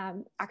is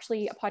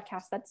actually a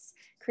podcast that's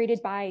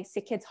created by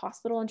Sick Kids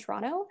Hospital in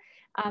Toronto.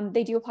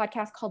 They do a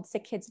podcast called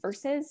Sick Kids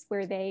Versus,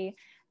 where they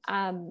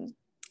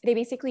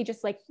basically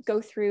just like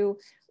go through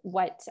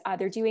what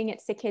they're doing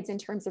at Sick Kids in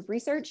terms of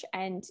research.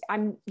 And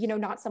I'm,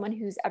 not someone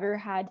who's ever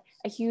had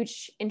a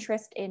huge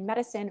interest in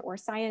medicine or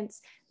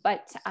science,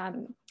 but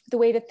the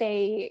way that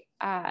they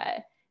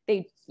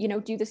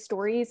do the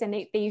stories, and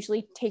they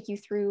usually take you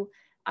through,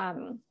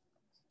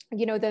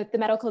 the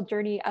medical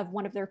journey of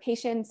one of their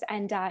patients.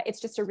 And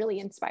it's just a really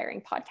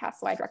inspiring podcast.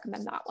 So I'd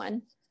recommend that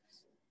one.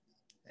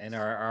 And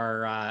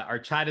our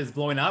chat is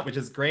blowing up, which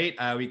is great.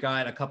 We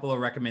got a couple of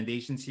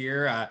recommendations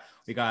here.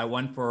 We got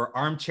one for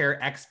Armchair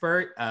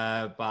Expert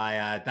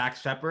by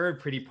Dax Shepard,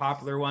 pretty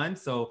popular one.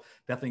 So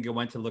definitely a good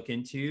one to look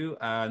into.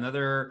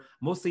 Another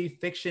mostly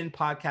fiction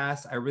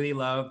podcast. I really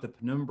love the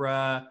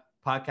Penumbra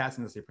podcast,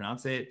 unless you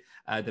pronounce it,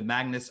 the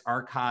Magnus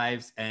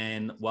Archives,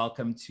 and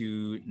Welcome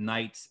to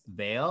Night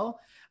Vale.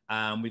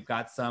 We've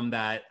got some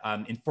that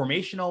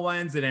informational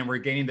ones, and then we're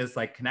getting this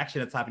like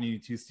connection that's happening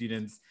to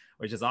students,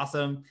 which is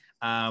awesome.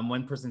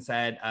 One person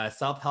said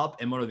self-help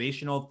and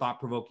motivational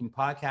thought-provoking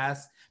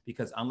podcast,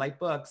 because unlike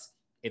books,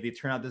 if they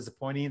turn out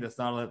disappointing, that's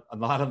not a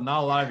lot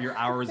of your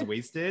hours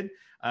wasted.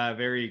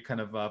 Very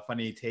kind of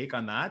funny take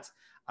on that.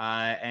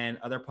 And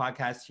other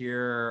podcasts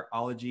here,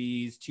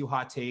 Ologies, Two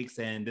Hot Takes,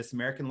 and This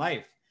American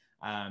Life.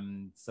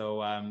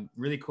 So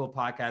really cool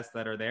podcasts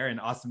that are there, and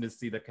awesome to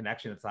see the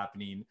connection that's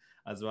happening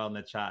as well in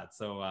the chat.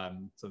 So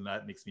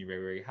that makes me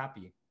very, very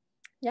happy.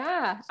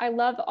 Yeah, I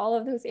love all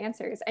of those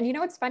answers. And you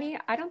know what's funny?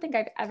 I don't think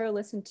I've ever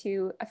listened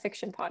to a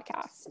fiction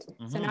podcast.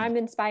 So now Hmm. I'm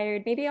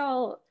inspired. Maybe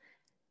I'll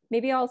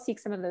seek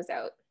some of those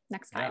out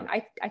next Yeah. time.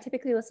 I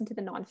typically listen to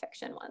the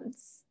nonfiction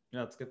ones. Yeah,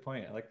 that's a good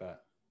point. I like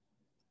that.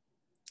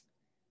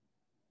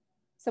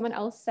 Someone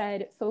else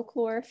said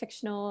folklore,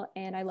 fictional,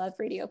 and I love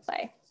radio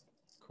play.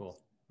 Cool.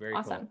 Very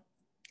Awesome. cool.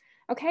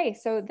 Okay,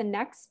 so the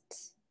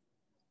next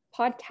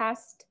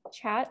podcast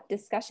chat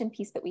discussion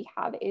piece that we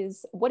have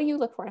is, what do you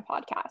look for in a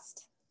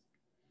podcast?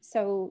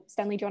 So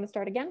Stanley, do you want to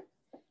start again?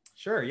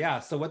 Sure. Yeah.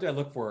 So what do I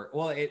look for?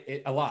 Well,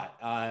 a lot.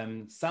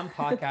 Some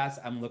podcasts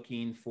I'm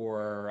looking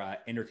for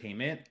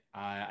entertainment.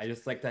 I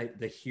just like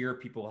to hear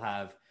people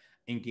have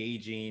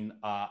engaging,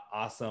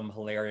 awesome,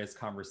 hilarious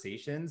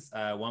conversations.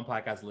 One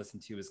podcast I listen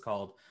to is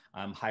called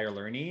Higher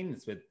Learning.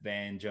 It's with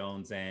Van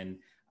Jones and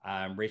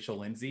Rachel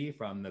Lindsay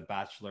from the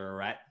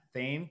Bachelorette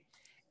fame.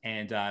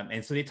 And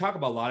so they talk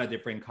about a lot of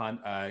different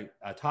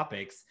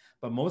topics,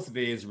 but most of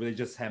it is really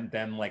just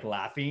them like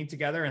laughing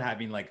together and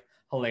having like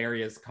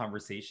hilarious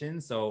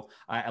conversations. So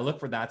I look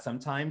for that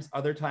sometimes.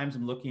 Other times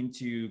I'm looking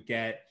to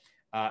get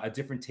a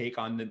different take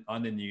on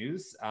the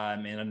news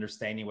and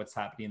understanding what's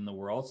happening in the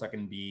world, so I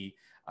can be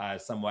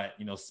somewhat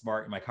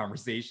smart in my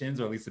conversations,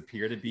 or at least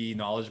appear to be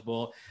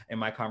knowledgeable in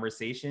my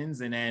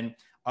conversations. And then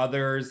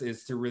others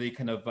is to really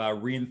kind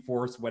of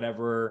reinforce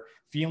whatever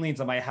feelings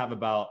I might have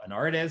about an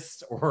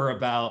artist or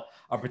about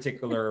a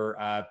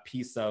particular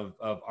piece of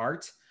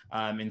art.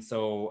 And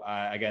so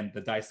again,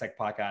 the Dissect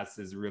podcast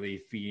is really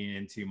feeding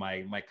into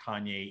my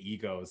Kanye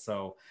ego.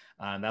 So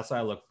that's what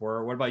I look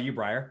for. What about you,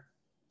 Briar?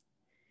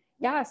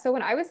 Yeah, so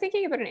when I was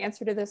thinking about an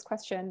answer to this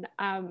question,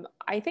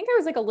 I think I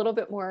was like a little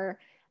bit more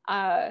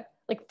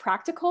like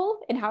practical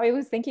in how I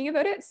was thinking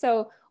about it.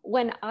 So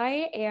when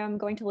I am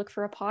going to look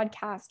for a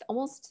podcast,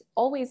 almost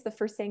always the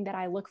first thing that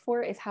I look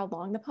for is how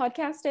long the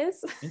podcast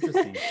is.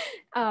 Interesting.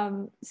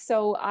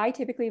 So I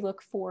typically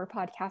look for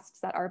podcasts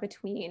that are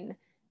between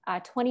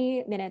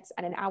 20 minutes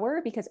and an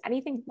hour, because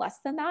anything less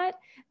than that,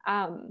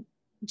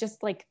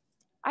 just like,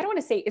 I don't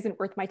want to say isn't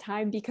worth my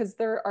time, because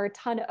there are a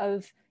ton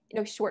of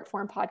short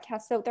form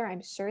podcasts out there,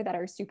 I'm sure, that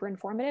are super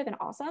informative and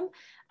awesome.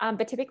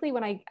 But typically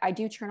when I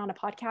do turn on a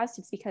podcast,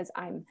 it's because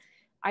I'm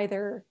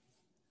either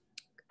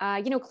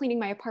cleaning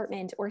my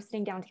apartment, or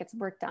sitting down to get some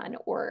work done,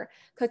 or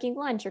cooking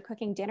lunch or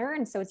cooking dinner.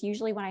 And so it's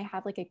usually when I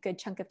have like a good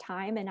chunk of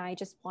time and I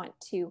just want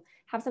to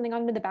have something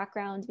on in the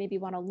background, maybe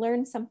want to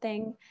learn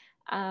something.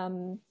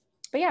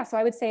 But yeah, so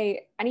I would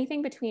say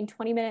anything between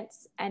 20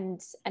 minutes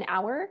and an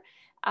hour.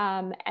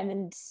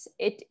 And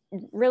it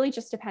really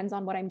just depends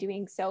on what I'm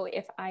doing. So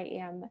if I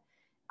am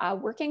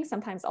working,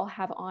 sometimes I'll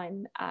have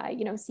on,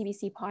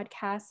 CBC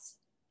podcasts,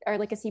 or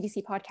like a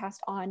CBC podcast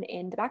on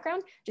in the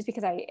background, just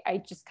because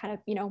I just kind of,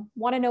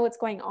 want to know what's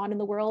going on in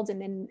the world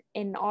and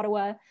in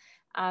Ottawa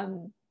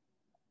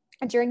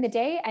during the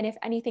day. And if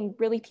anything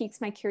really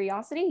piques my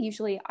curiosity,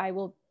 usually I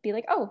will be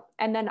like, oh,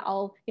 and then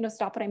I'll,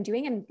 stop what I'm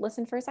doing and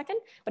listen for a second.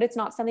 But it's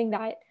not something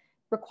that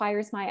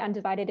requires my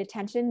undivided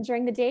attention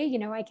during the day.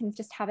 I can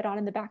just have it on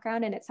in the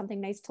background and it's something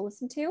nice to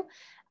listen to.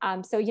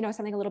 So,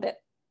 something a little bit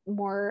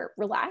more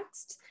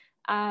relaxed.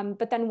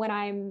 But then when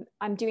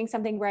I'm doing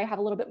something where I have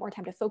a little bit more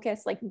time to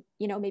focus, like,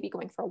 maybe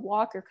going for a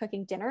walk or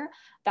cooking dinner,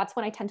 that's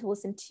when I tend to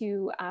listen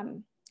to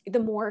the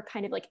more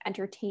kind of like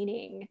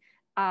entertaining,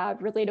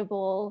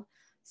 relatable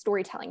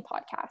storytelling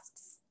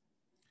podcasts.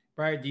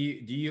 Briar,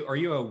 are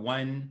you a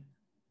one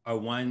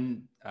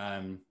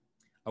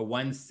a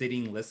one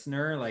sitting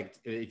listener? Like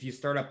if you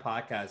start a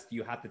podcast, do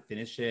you have to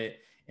finish it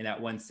in that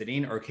one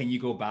sitting, or can you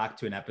go back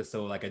to an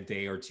episode like a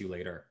day or two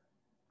later?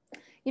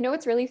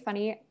 What's really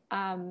funny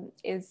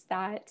is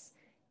that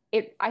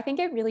I think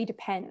it really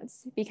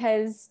depends,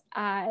 because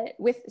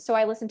so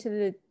I listen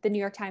to the New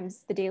York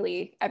Times, the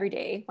Daily, every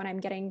day when I'm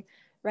getting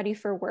ready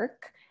for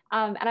work.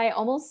 And I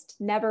almost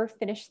never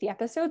finish the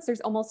episodes.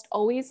 There's almost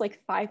always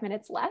like 5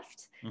 minutes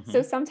left. Mm-hmm.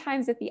 So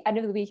sometimes at the end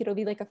of the week, it'll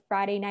be like a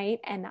Friday night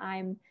and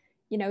I'm,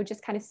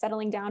 just kind of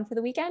settling down for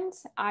the weekend.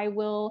 I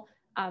will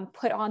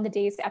put on the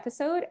day's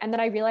episode. And then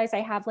I realize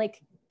I have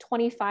like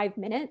 25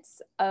 minutes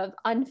of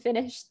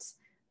unfinished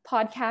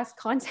podcast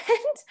content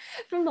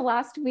from the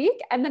last week.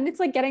 And then it's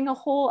like getting a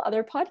whole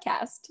other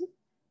podcast.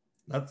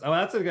 That's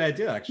a good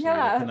idea, actually.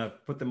 Yeah. To kind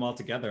of put them all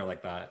together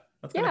like that.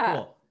 That's kind of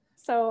cool.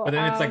 So, but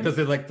then it's like, does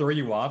it like throw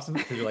you off?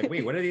 Because you're like,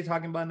 wait, what are they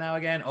talking about now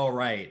again? Oh,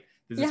 right.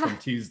 This is from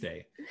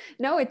Tuesday.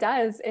 No, it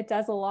does. It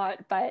does a lot.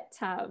 But,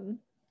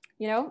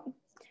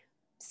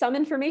 some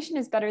information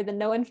is better than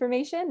no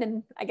information.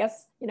 And I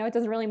guess, it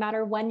doesn't really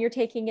matter when you're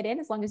taking it in,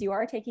 as long as you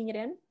are taking it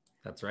in.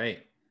 That's right.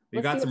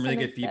 We've got some really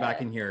good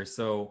feedback in here.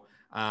 So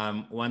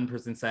one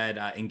person said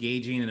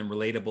engaging and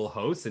relatable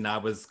hosts. And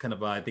that was kind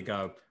of, I think,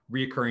 a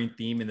reoccurring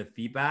theme in the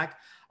feedback.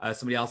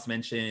 Somebody else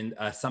mentioned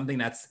something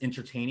that's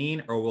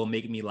entertaining or will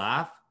make me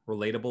laugh.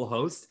 Relatable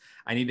host.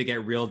 I need to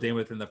get reeled in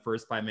within the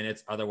first 5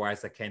 minutes.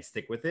 Otherwise, I can't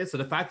stick with it. So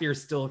the fact that you're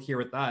still here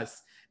with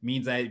us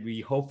means that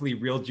we hopefully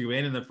reeled you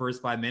in the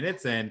first 5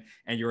 minutes and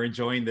you're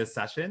enjoying this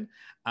session.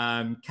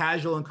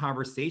 Casual and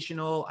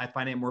conversational, I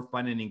find it more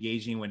fun and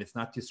engaging when it's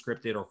not too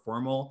scripted or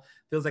formal.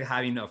 Feels like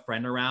having a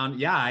friend around.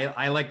 Yeah,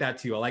 I like that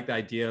too. I like the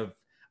idea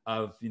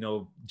of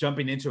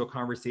jumping into a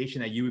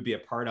conversation that you would be a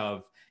part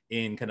of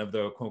in kind of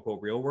the quote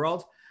unquote real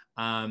world.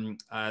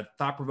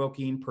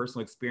 Thought-provoking,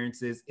 personal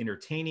experiences,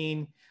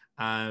 entertaining.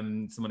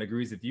 Someone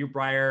agrees with you,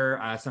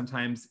 Briar.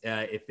 Sometimes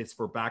if it's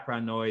for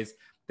background noise,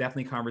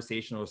 definitely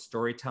conversational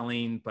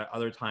storytelling, but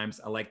other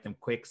times I like them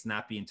quick,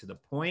 snappy, and to the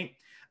point.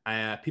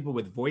 People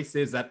with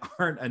voices that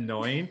aren't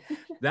annoying.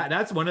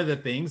 That's one of the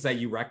things that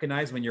you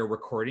recognize when you're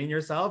recording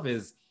yourself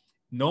is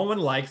no one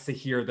likes to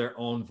hear their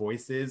own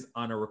voices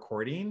on a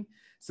recording.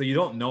 So you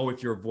don't know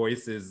if your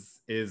voice is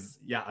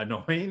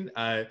annoying.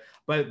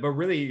 But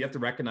really you have to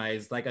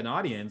recognize, like an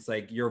audience,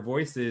 like your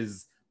voice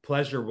is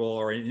pleasurable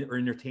or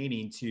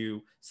entertaining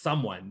to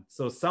someone.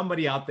 So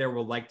somebody out there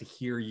will like to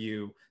hear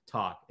you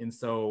talk. And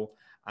so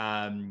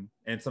and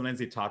sometimes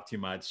they talk too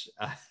much.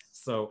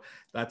 So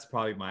that's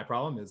probably my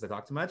problem, is I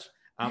talk too much.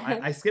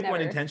 I skipped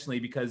one intentionally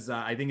because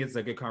I think it's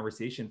a good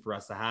conversation for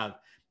us to have.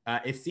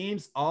 It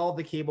seems all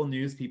the cable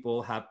news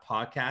people have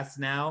podcasts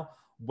now.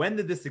 When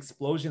did this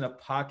explosion of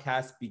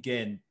podcasts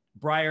begin?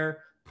 Briar,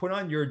 put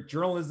on your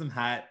journalism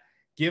hat.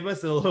 Give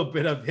us a little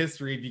bit of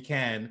history, if you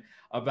can,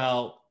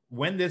 about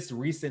when this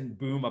recent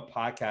boom of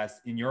podcasts,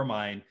 in your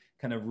mind,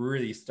 kind of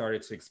really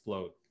started to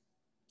explode.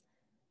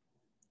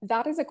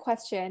 That is a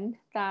question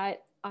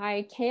that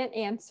I can't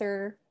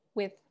answer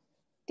with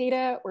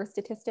data or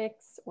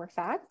statistics or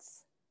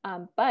facts.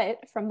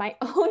 But from my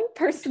own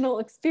personal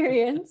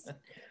experience,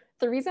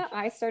 the reason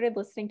I started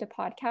listening to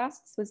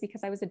podcasts was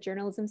because I was a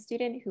journalism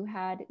student who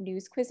had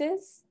news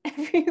quizzes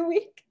every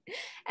week.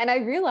 And I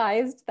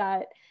realized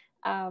that,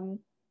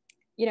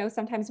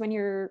 sometimes when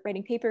you're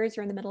writing papers,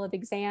 you're in the middle of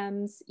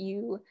exams,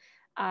 you're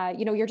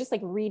just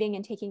like reading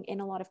and taking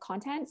in a lot of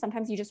content.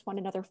 Sometimes you just want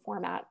another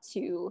format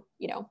to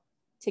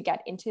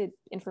get into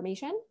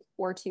information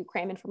or to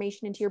cram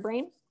information into your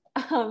brain.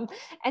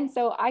 And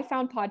so I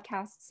found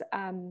podcasts,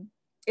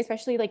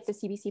 especially like the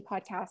CBC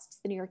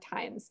podcasts, the New York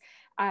Times,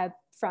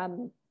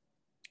 from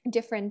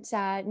different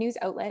news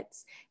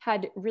outlets,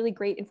 had really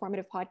great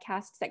informative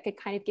podcasts that could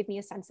kind of give me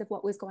a sense of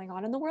what was going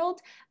on in the world,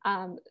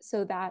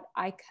 so that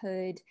I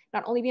could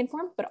not only be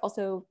informed, but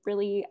also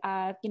really,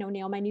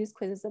 nail my news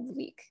quizzes of the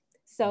week.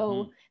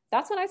 So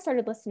that's when I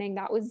started listening.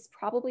 That was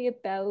probably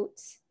about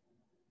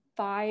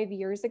 5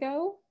 years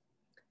ago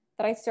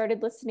that I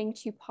started listening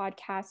to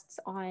podcasts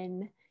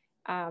on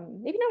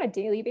maybe not a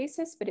daily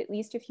basis, but at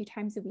least a few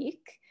times a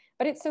week.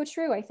 But it's so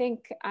true. I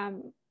think,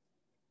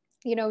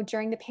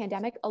 during the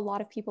pandemic, a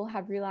lot of people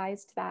have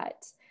realized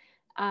that,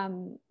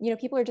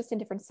 people are just in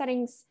different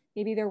settings.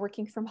 Maybe they're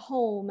working from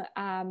home.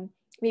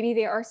 Maybe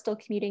they are still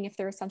commuting if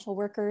they're essential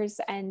workers.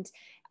 And,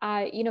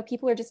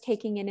 people are just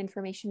taking in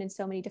information in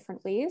so many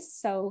different ways.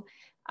 So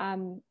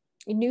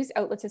news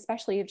outlets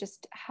especially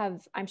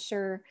have, I'm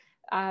sure,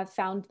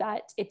 found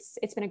that it's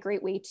been a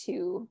great way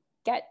to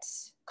get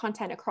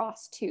content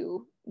across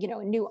to,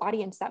 a new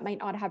audience that might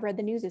not have read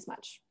the news as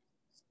much.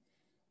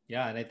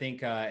 Yeah, and I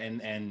think,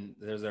 and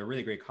there's a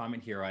really great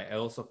comment here. I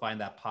also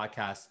find that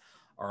podcasts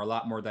are a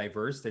lot more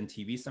diverse than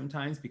TV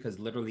sometimes, because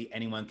literally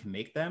anyone can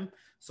make them.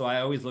 So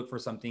I always look for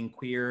something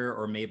queer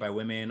or made by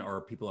women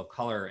or people of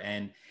color,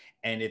 and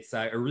it's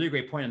a really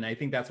great point. And I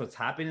think that's what's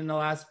happened in the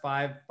last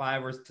 5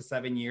 or to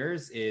 7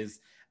 years is,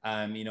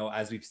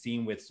 as we've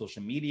seen with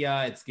social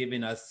media, it's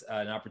given us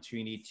an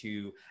opportunity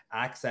to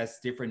access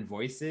different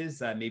voices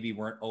that maybe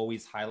weren't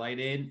always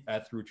highlighted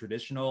through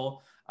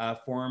traditional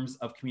forms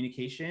of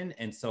communication.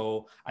 And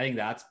so I think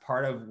that's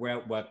part of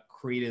what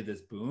created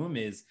this boom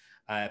is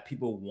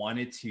people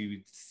wanted to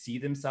see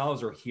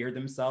themselves or hear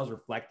themselves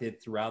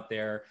reflected throughout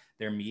their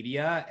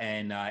media,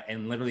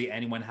 and literally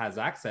anyone has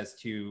access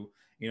to,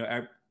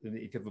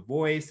 if you have a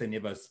voice and you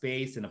have a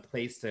space and a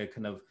place to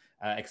kind of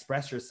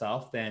express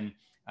yourself, then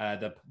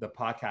the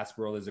podcast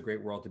world is a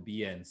great world to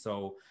be in.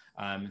 So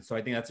I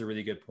think that's a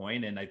really good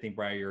point. And I think,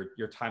 Brian,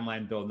 your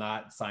timeline, though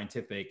not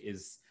scientific,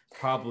 is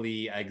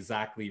probably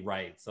exactly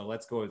right. So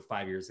let's go with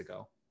 5 years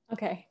ago.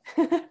 Okay.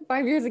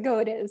 5 years ago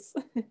it is.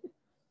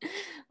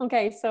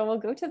 Okay, so we'll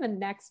go to the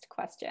next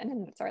question,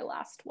 and it's our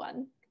last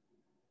one.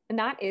 And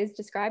that is,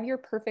 describe your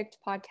perfect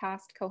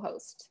podcast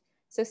co-host.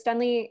 So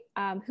Stenley,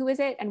 who is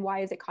it and why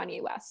is it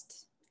Kanye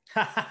West?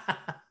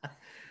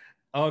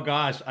 Oh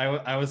gosh,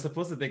 I was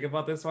supposed to think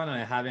about this one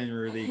and I haven't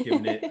really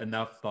given it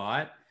enough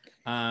thought.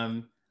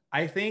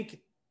 I think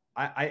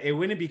it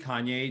wouldn't be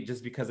Kanye,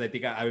 just because I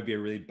think I would be a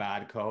really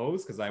bad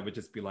co-host, because I would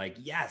just be like,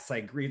 yes, I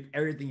agree with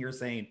everything you're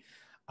saying.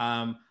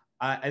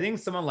 I think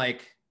someone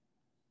like,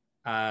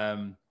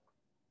 I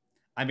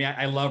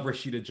love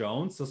Rashida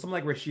Jones. So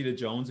someone like Rashida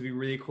Jones would be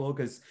really cool,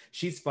 because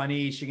she's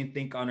funny. She can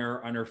think on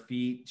her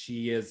feet.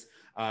 She is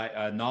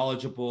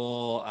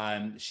knowledgeable.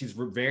 She's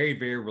very,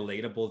 very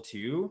relatable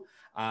too.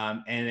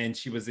 And then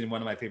she was in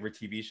one of my favorite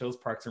TV shows,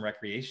 Parks and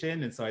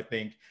Recreation. And so I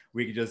think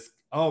we could just,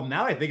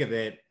 now I think of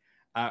it,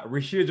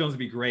 Rashida Jones would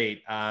be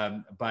great.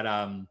 But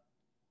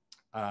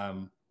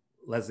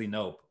Leslie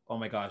Nope. Oh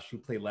my gosh, who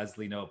played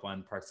Leslie Nope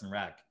on Parks and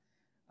Rec?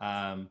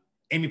 Um,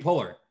 Amy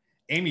Poehler.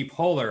 Amy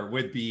Poehler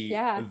would be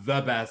Yeah.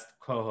 the best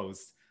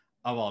co-host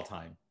of all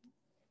time.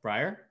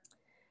 Briar?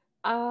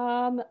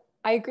 Um,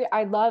 I agree.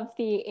 I love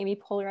the Amy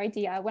Poehler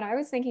idea. When I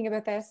was thinking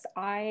about this,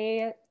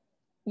 I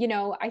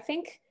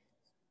think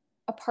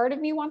a part of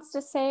me wants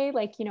to say,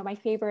 like, my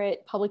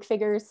favorite public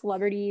figures,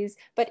 celebrities,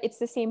 but it's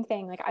the same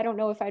thing. Like, I don't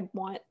know if I'd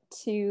want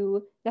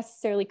to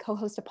necessarily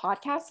co-host a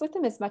podcast with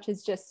them as much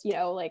as just,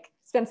 like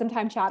spend some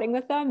time chatting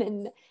with them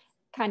and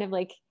kind of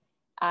like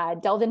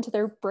delve into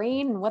their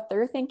brain and what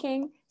they're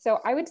thinking. So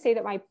I would say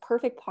that my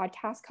perfect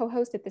podcast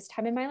co-host at this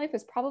time in my life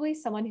is probably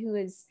someone who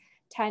is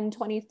 10,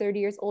 20, 30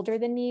 years older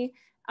than me,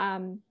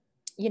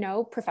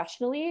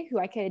 professionally, who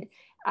I could,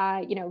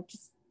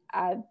 just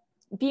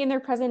be in their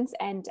presence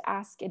and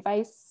ask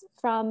advice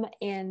from.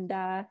 And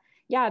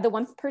the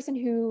one person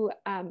who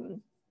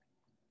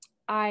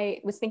I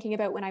was thinking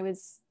about when I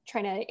was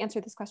trying to answer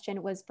this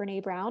question was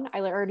Brene Brown. I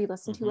already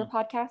listened to her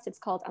podcast. It's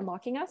called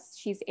Unlocking Us.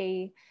 She's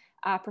a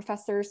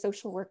professor,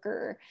 social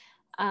worker,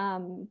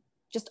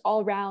 just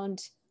all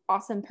around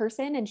awesome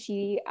person. And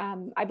she,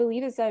 I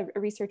believe, is a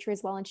researcher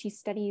as well. And she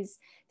studies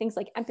things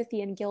like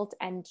empathy and guilt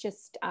and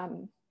just,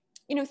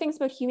 things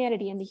about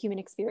humanity and the human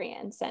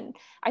experience. And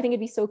I think it'd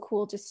be so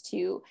cool just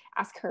to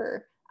ask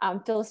her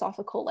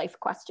philosophical life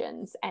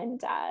questions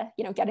and,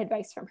 get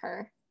advice from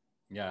her.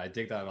 Yeah, I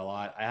dig that a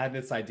lot. I had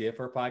this idea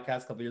for a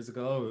podcast a couple years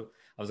ago.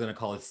 I was going to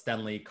call it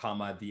Stanley,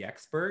 the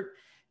expert.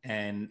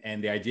 And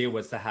the idea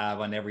was to have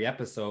on every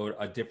episode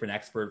a different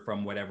expert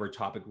from whatever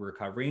topic we're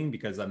covering,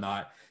 because I'm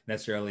not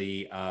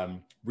necessarily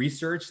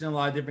researched in a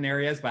lot of different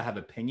areas, but I have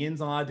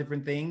opinions on a lot of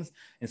different things.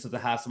 And so to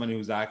have someone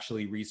who's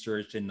actually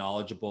researched and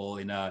knowledgeable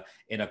in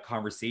a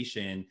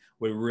conversation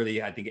would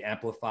really, I think,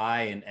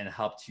 amplify and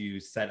help to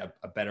set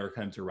a better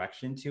kind of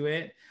direction to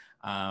it.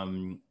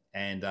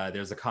 And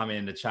there's a comment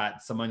in the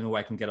chat, someone who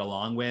I can get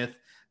along with,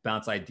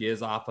 bounce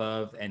ideas off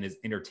of, and is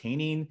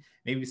entertaining.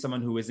 Maybe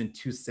someone who isn't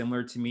too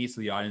similar to me,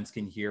 so the audience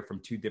can hear from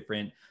two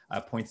different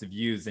points of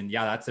views. And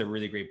yeah, that's a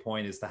really great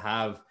point, is to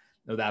have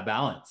that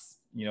balance,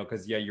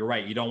 because yeah, you're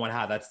right. You don't want to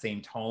have that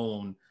same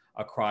tone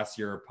across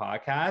your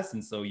podcast.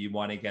 And so you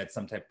want to get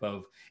some type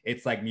of,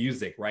 it's like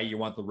music, right? You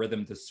want the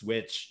rhythm to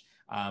switch,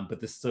 but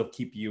to still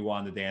keep you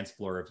on the dance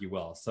floor, if you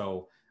will.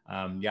 So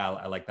yeah,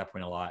 I like that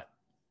point a lot.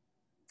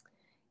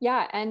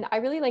 Yeah, and I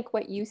really like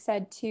what you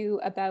said too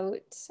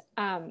about,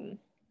 oh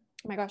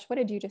my gosh, what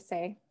did you just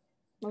say?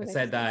 I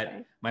said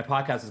that my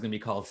podcast is going to be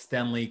called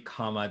Stanley,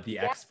 the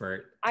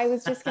expert. I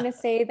was just going to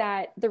say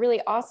that the really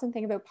awesome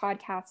thing about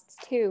podcasts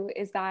too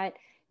is that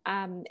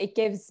it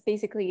gives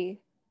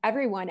basically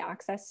everyone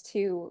access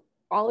to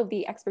all of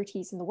the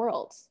expertise in the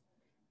world.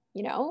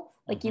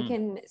 Like you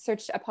can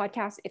search a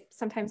podcast. If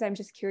sometimes I'm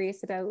just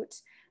curious about,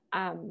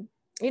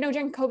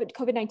 during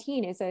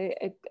COVID-19 is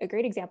a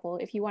great example.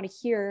 If you want to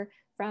hear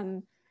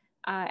from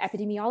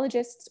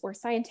epidemiologists or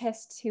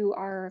scientists who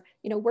are,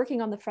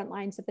 working on the front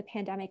lines of the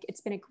pandemic,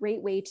 it's been a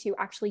great way to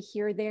actually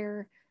hear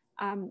their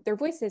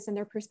voices and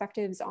their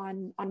perspectives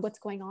on what's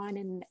going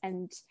on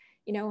and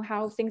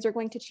how things are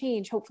going to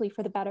change, hopefully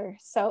for the better.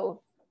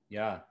 So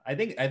yeah, I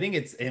think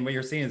it's, and what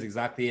you're saying is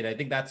exactly it. I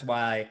think that's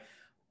why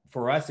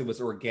for us it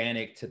was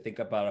organic to think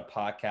about a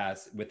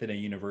podcast within a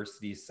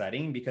university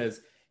setting,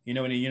 because in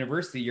a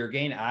university you're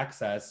gaining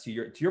access to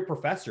your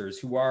professors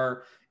who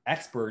are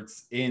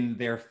experts in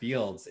their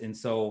fields. And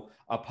so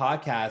a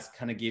podcast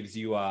kind of gives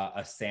you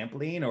a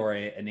sampling or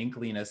an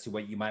inkling as to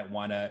what you might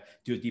want to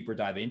do a deeper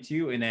dive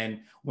into. And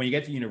then when you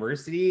get to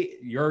university,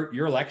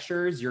 your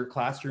lectures, your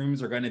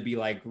classrooms are going to be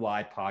like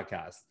live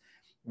podcasts,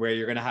 where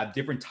you're going to have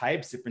different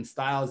types, different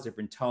styles,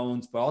 different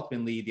tones. But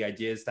ultimately, the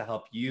idea is to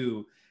help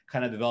you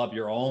kind of develop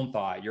your own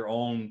thought, your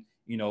own,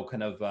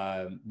 kind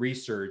of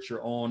research,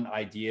 your own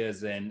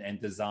ideas and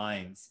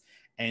designs.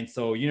 And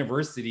so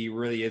university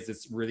really is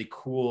this really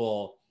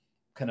cool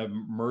kind of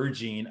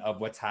merging of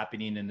what's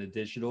happening in the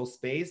digital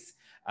space,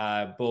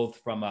 both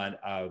from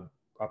a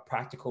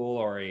practical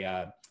or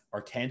a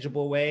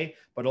tangible way,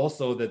 but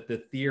also that the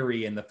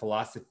theory and the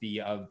philosophy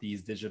of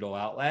these digital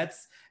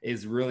outlets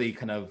is really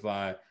kind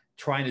of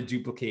trying to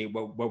duplicate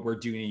what we're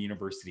doing in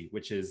university,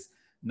 which is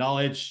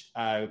knowledge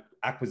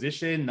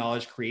acquisition,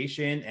 knowledge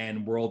creation,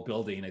 and world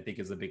building. I think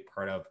is a big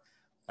part of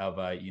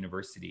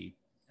university.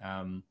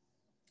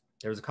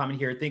 There was a comment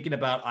here, thinking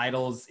about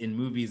idols in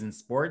movies and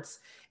sports.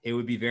 It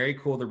would be very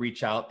cool to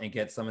reach out and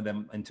get some of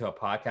them into a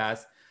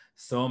podcast.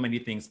 So many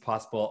things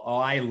possible. Oh,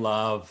 I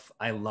love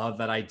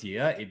that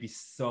idea. It'd be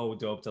so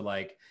dope to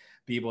like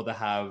be able to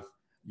have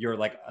your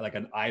like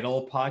an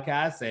idol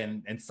podcast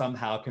and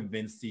somehow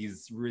convince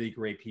these really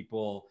great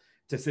people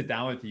to sit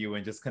down with you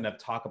and just kind of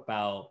talk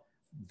about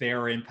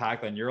their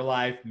impact on your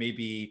life,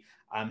 maybe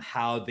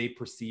how they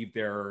perceive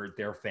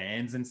their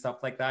fans and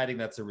stuff like that. I think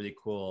that's a really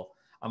cool.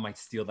 I might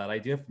steal that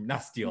idea from,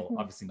 not steal,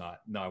 obviously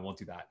not. No, I won't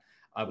do that.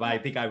 But I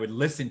think I would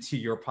listen to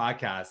your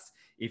podcast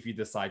if you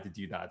decide to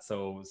do that.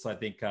 So I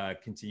think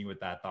continue with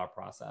that thought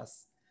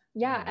process.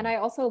 Yeah, and I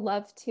also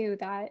love too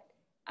that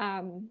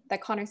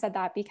that Connor said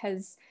that,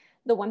 because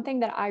the one thing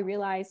that I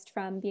realized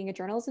from being a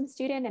journalism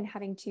student and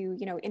having to,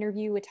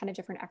 interview a ton of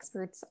different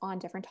experts on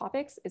different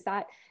topics is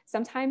that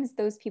sometimes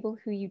those people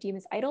who you deem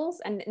as idols,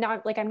 and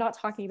not like, I'm not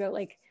talking about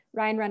like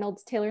Ryan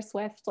Reynolds, Taylor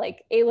Swift,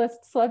 like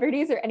A-list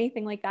celebrities or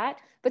anything like that,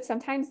 but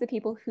sometimes the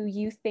people who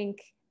you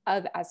think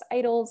of as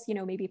idols,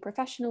 maybe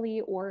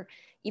professionally or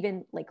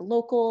even like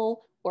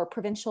local or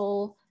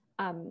provincial,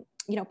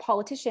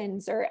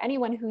 politicians or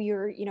anyone who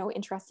you're,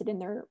 interested in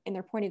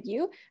their point of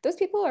view, those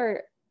people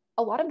are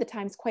a lot of the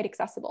times quite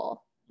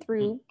accessible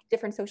through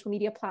different social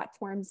media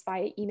platforms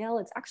via email.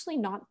 It's actually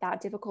not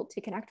that difficult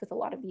to connect with a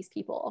lot of these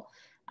people.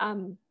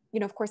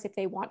 Of course, if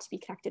they want to be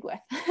connected with.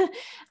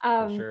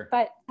 For sure.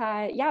 But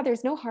yeah,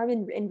 there's no harm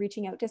in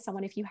reaching out to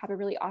someone if you have a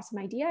really awesome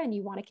idea and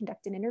you want to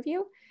conduct an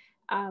interview.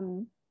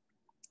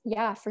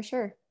 Yeah, for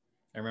sure.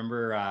 I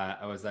remember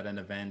I was at an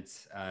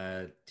event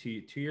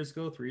 2 years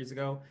ago, 3 years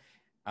ago.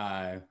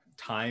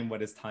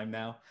 What is time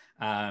now?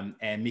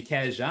 And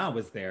Michaëlle Jean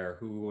was there,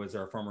 who was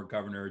our former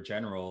Governor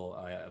General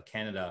of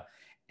Canada.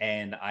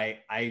 And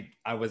I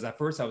was at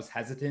first I was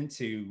hesitant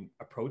to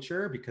approach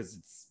her because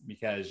it's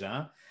Michaëlle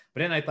Jean. But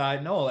then I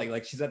thought, no,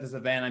 like she's at this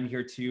event, I'm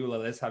here too.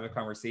 Let's have a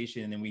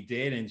conversation. And we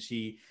did, and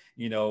she,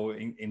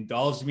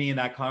 indulged me in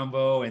that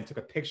convo and took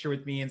a picture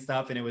with me and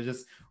stuff. And it was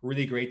just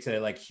really great to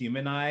like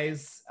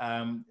humanize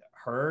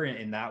her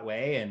in that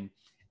way,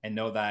 and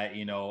know that,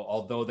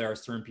 although there are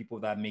certain people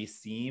that may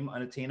seem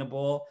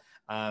unattainable,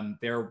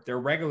 they're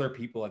regular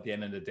people at the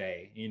end of the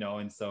day,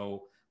 and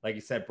so like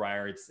you said,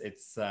 Briar,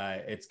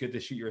 it's good to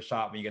shoot your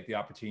shot when you get the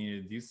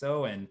opportunity to do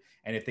so, and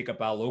to think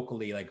about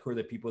locally, like who are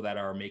the people that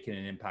are making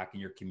an impact in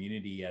your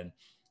community, and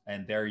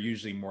they're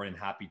usually more than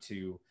happy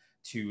to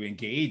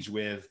engage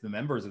with the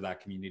members of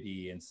that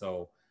community, and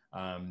so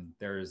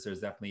there's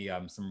definitely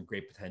some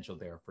great potential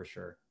there for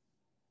sure.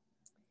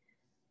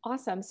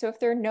 Awesome. So if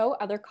there are no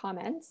other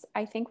comments,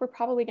 I think we're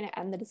probably going to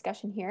end the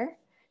discussion here.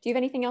 Do you have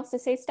anything else to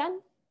say, Sten?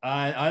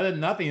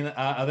 Nothing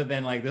other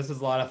than like this was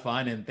a lot of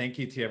fun, and thank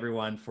you to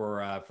everyone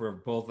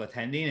for both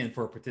attending and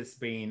for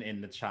participating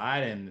in the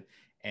chat,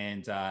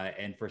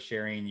 and for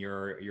sharing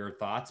your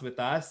thoughts with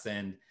us,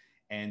 and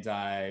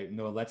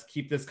let's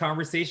keep this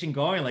conversation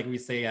going, like we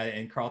say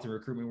in Carleton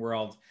recruitment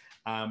world.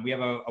 We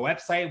have a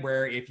website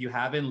where if you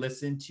haven't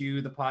listened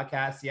to the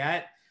podcast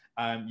yet,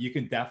 you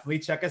can definitely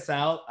check us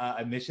out,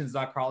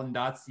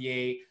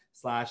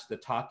 admissions.carleton.ca/the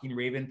Talking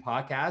Raven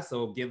podcast.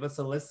 So give us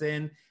a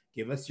listen,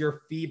 give us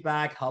your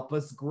feedback, help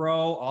us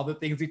grow, all the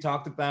things we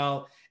talked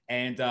about.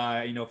 And,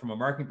 from a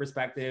marketing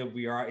perspective,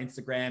 we are on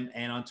Instagram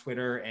and on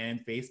Twitter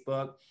and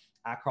Facebook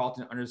at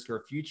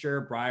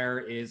Carleton_future. Briar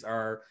is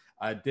our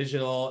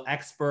digital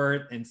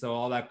expert. And so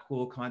all that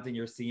cool content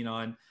you're seeing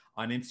on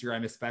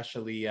Instagram,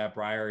 especially,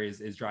 Briar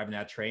is driving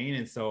that train.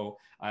 And so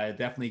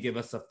definitely give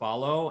us a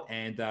follow.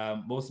 And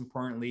most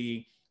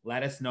importantly,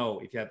 let us know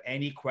if you have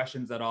any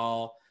questions at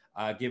all.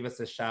 Give us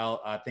a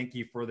shout. Thank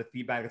you for the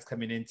feedback that's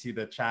coming into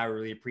the chat. We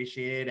really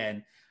appreciate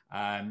it.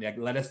 And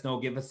let us know,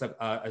 give us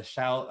a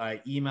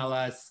shout, email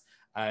us.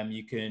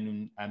 You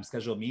can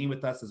schedule a meeting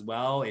with us as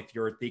well if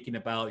you're thinking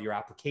about your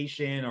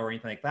application or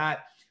anything like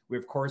that. We're,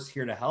 of course,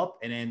 here to help.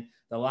 And then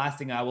the last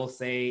thing I will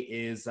say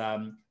is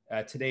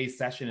today's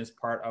session is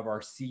part of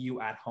our See You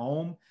at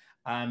Home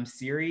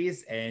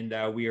series.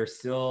 And we are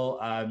still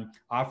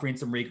offering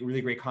some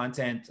really great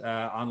content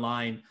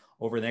online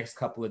over the next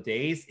couple of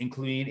days,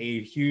 including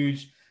a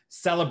huge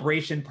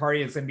celebration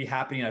party that's going to be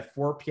happening at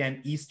 4 p.m.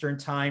 Eastern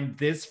time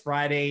this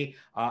Friday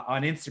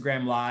on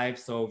Instagram Live.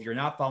 So if you're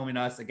not following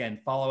us, again,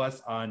 follow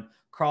us on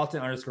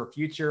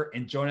Carleton_future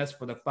and join us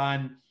for the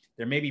fun.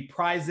 There may be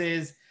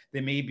prizes.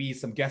 There may be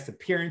some guest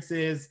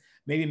appearances.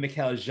 Maybe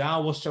Michaëlle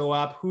Jean will show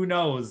up. Who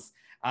knows?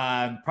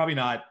 Probably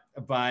not,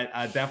 but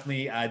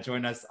definitely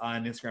join us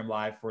on Instagram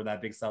Live for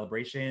that big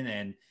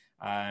celebration.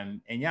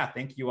 And yeah,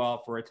 thank you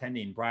all for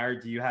attending. Briar,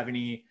 do you have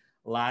any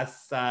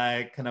last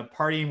kind of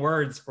parting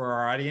words for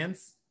our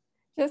audience?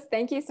 Just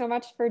thank you so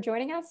much for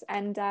joining us.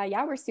 And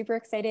yeah, we're super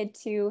excited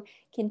to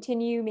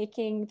continue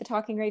making the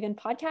Talking Raven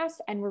podcast.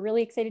 And we're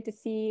really excited to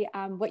see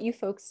what you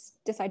folks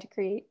decide to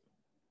create.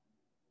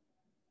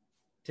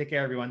 Take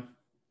care, everyone.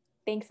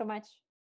 Thanks so much.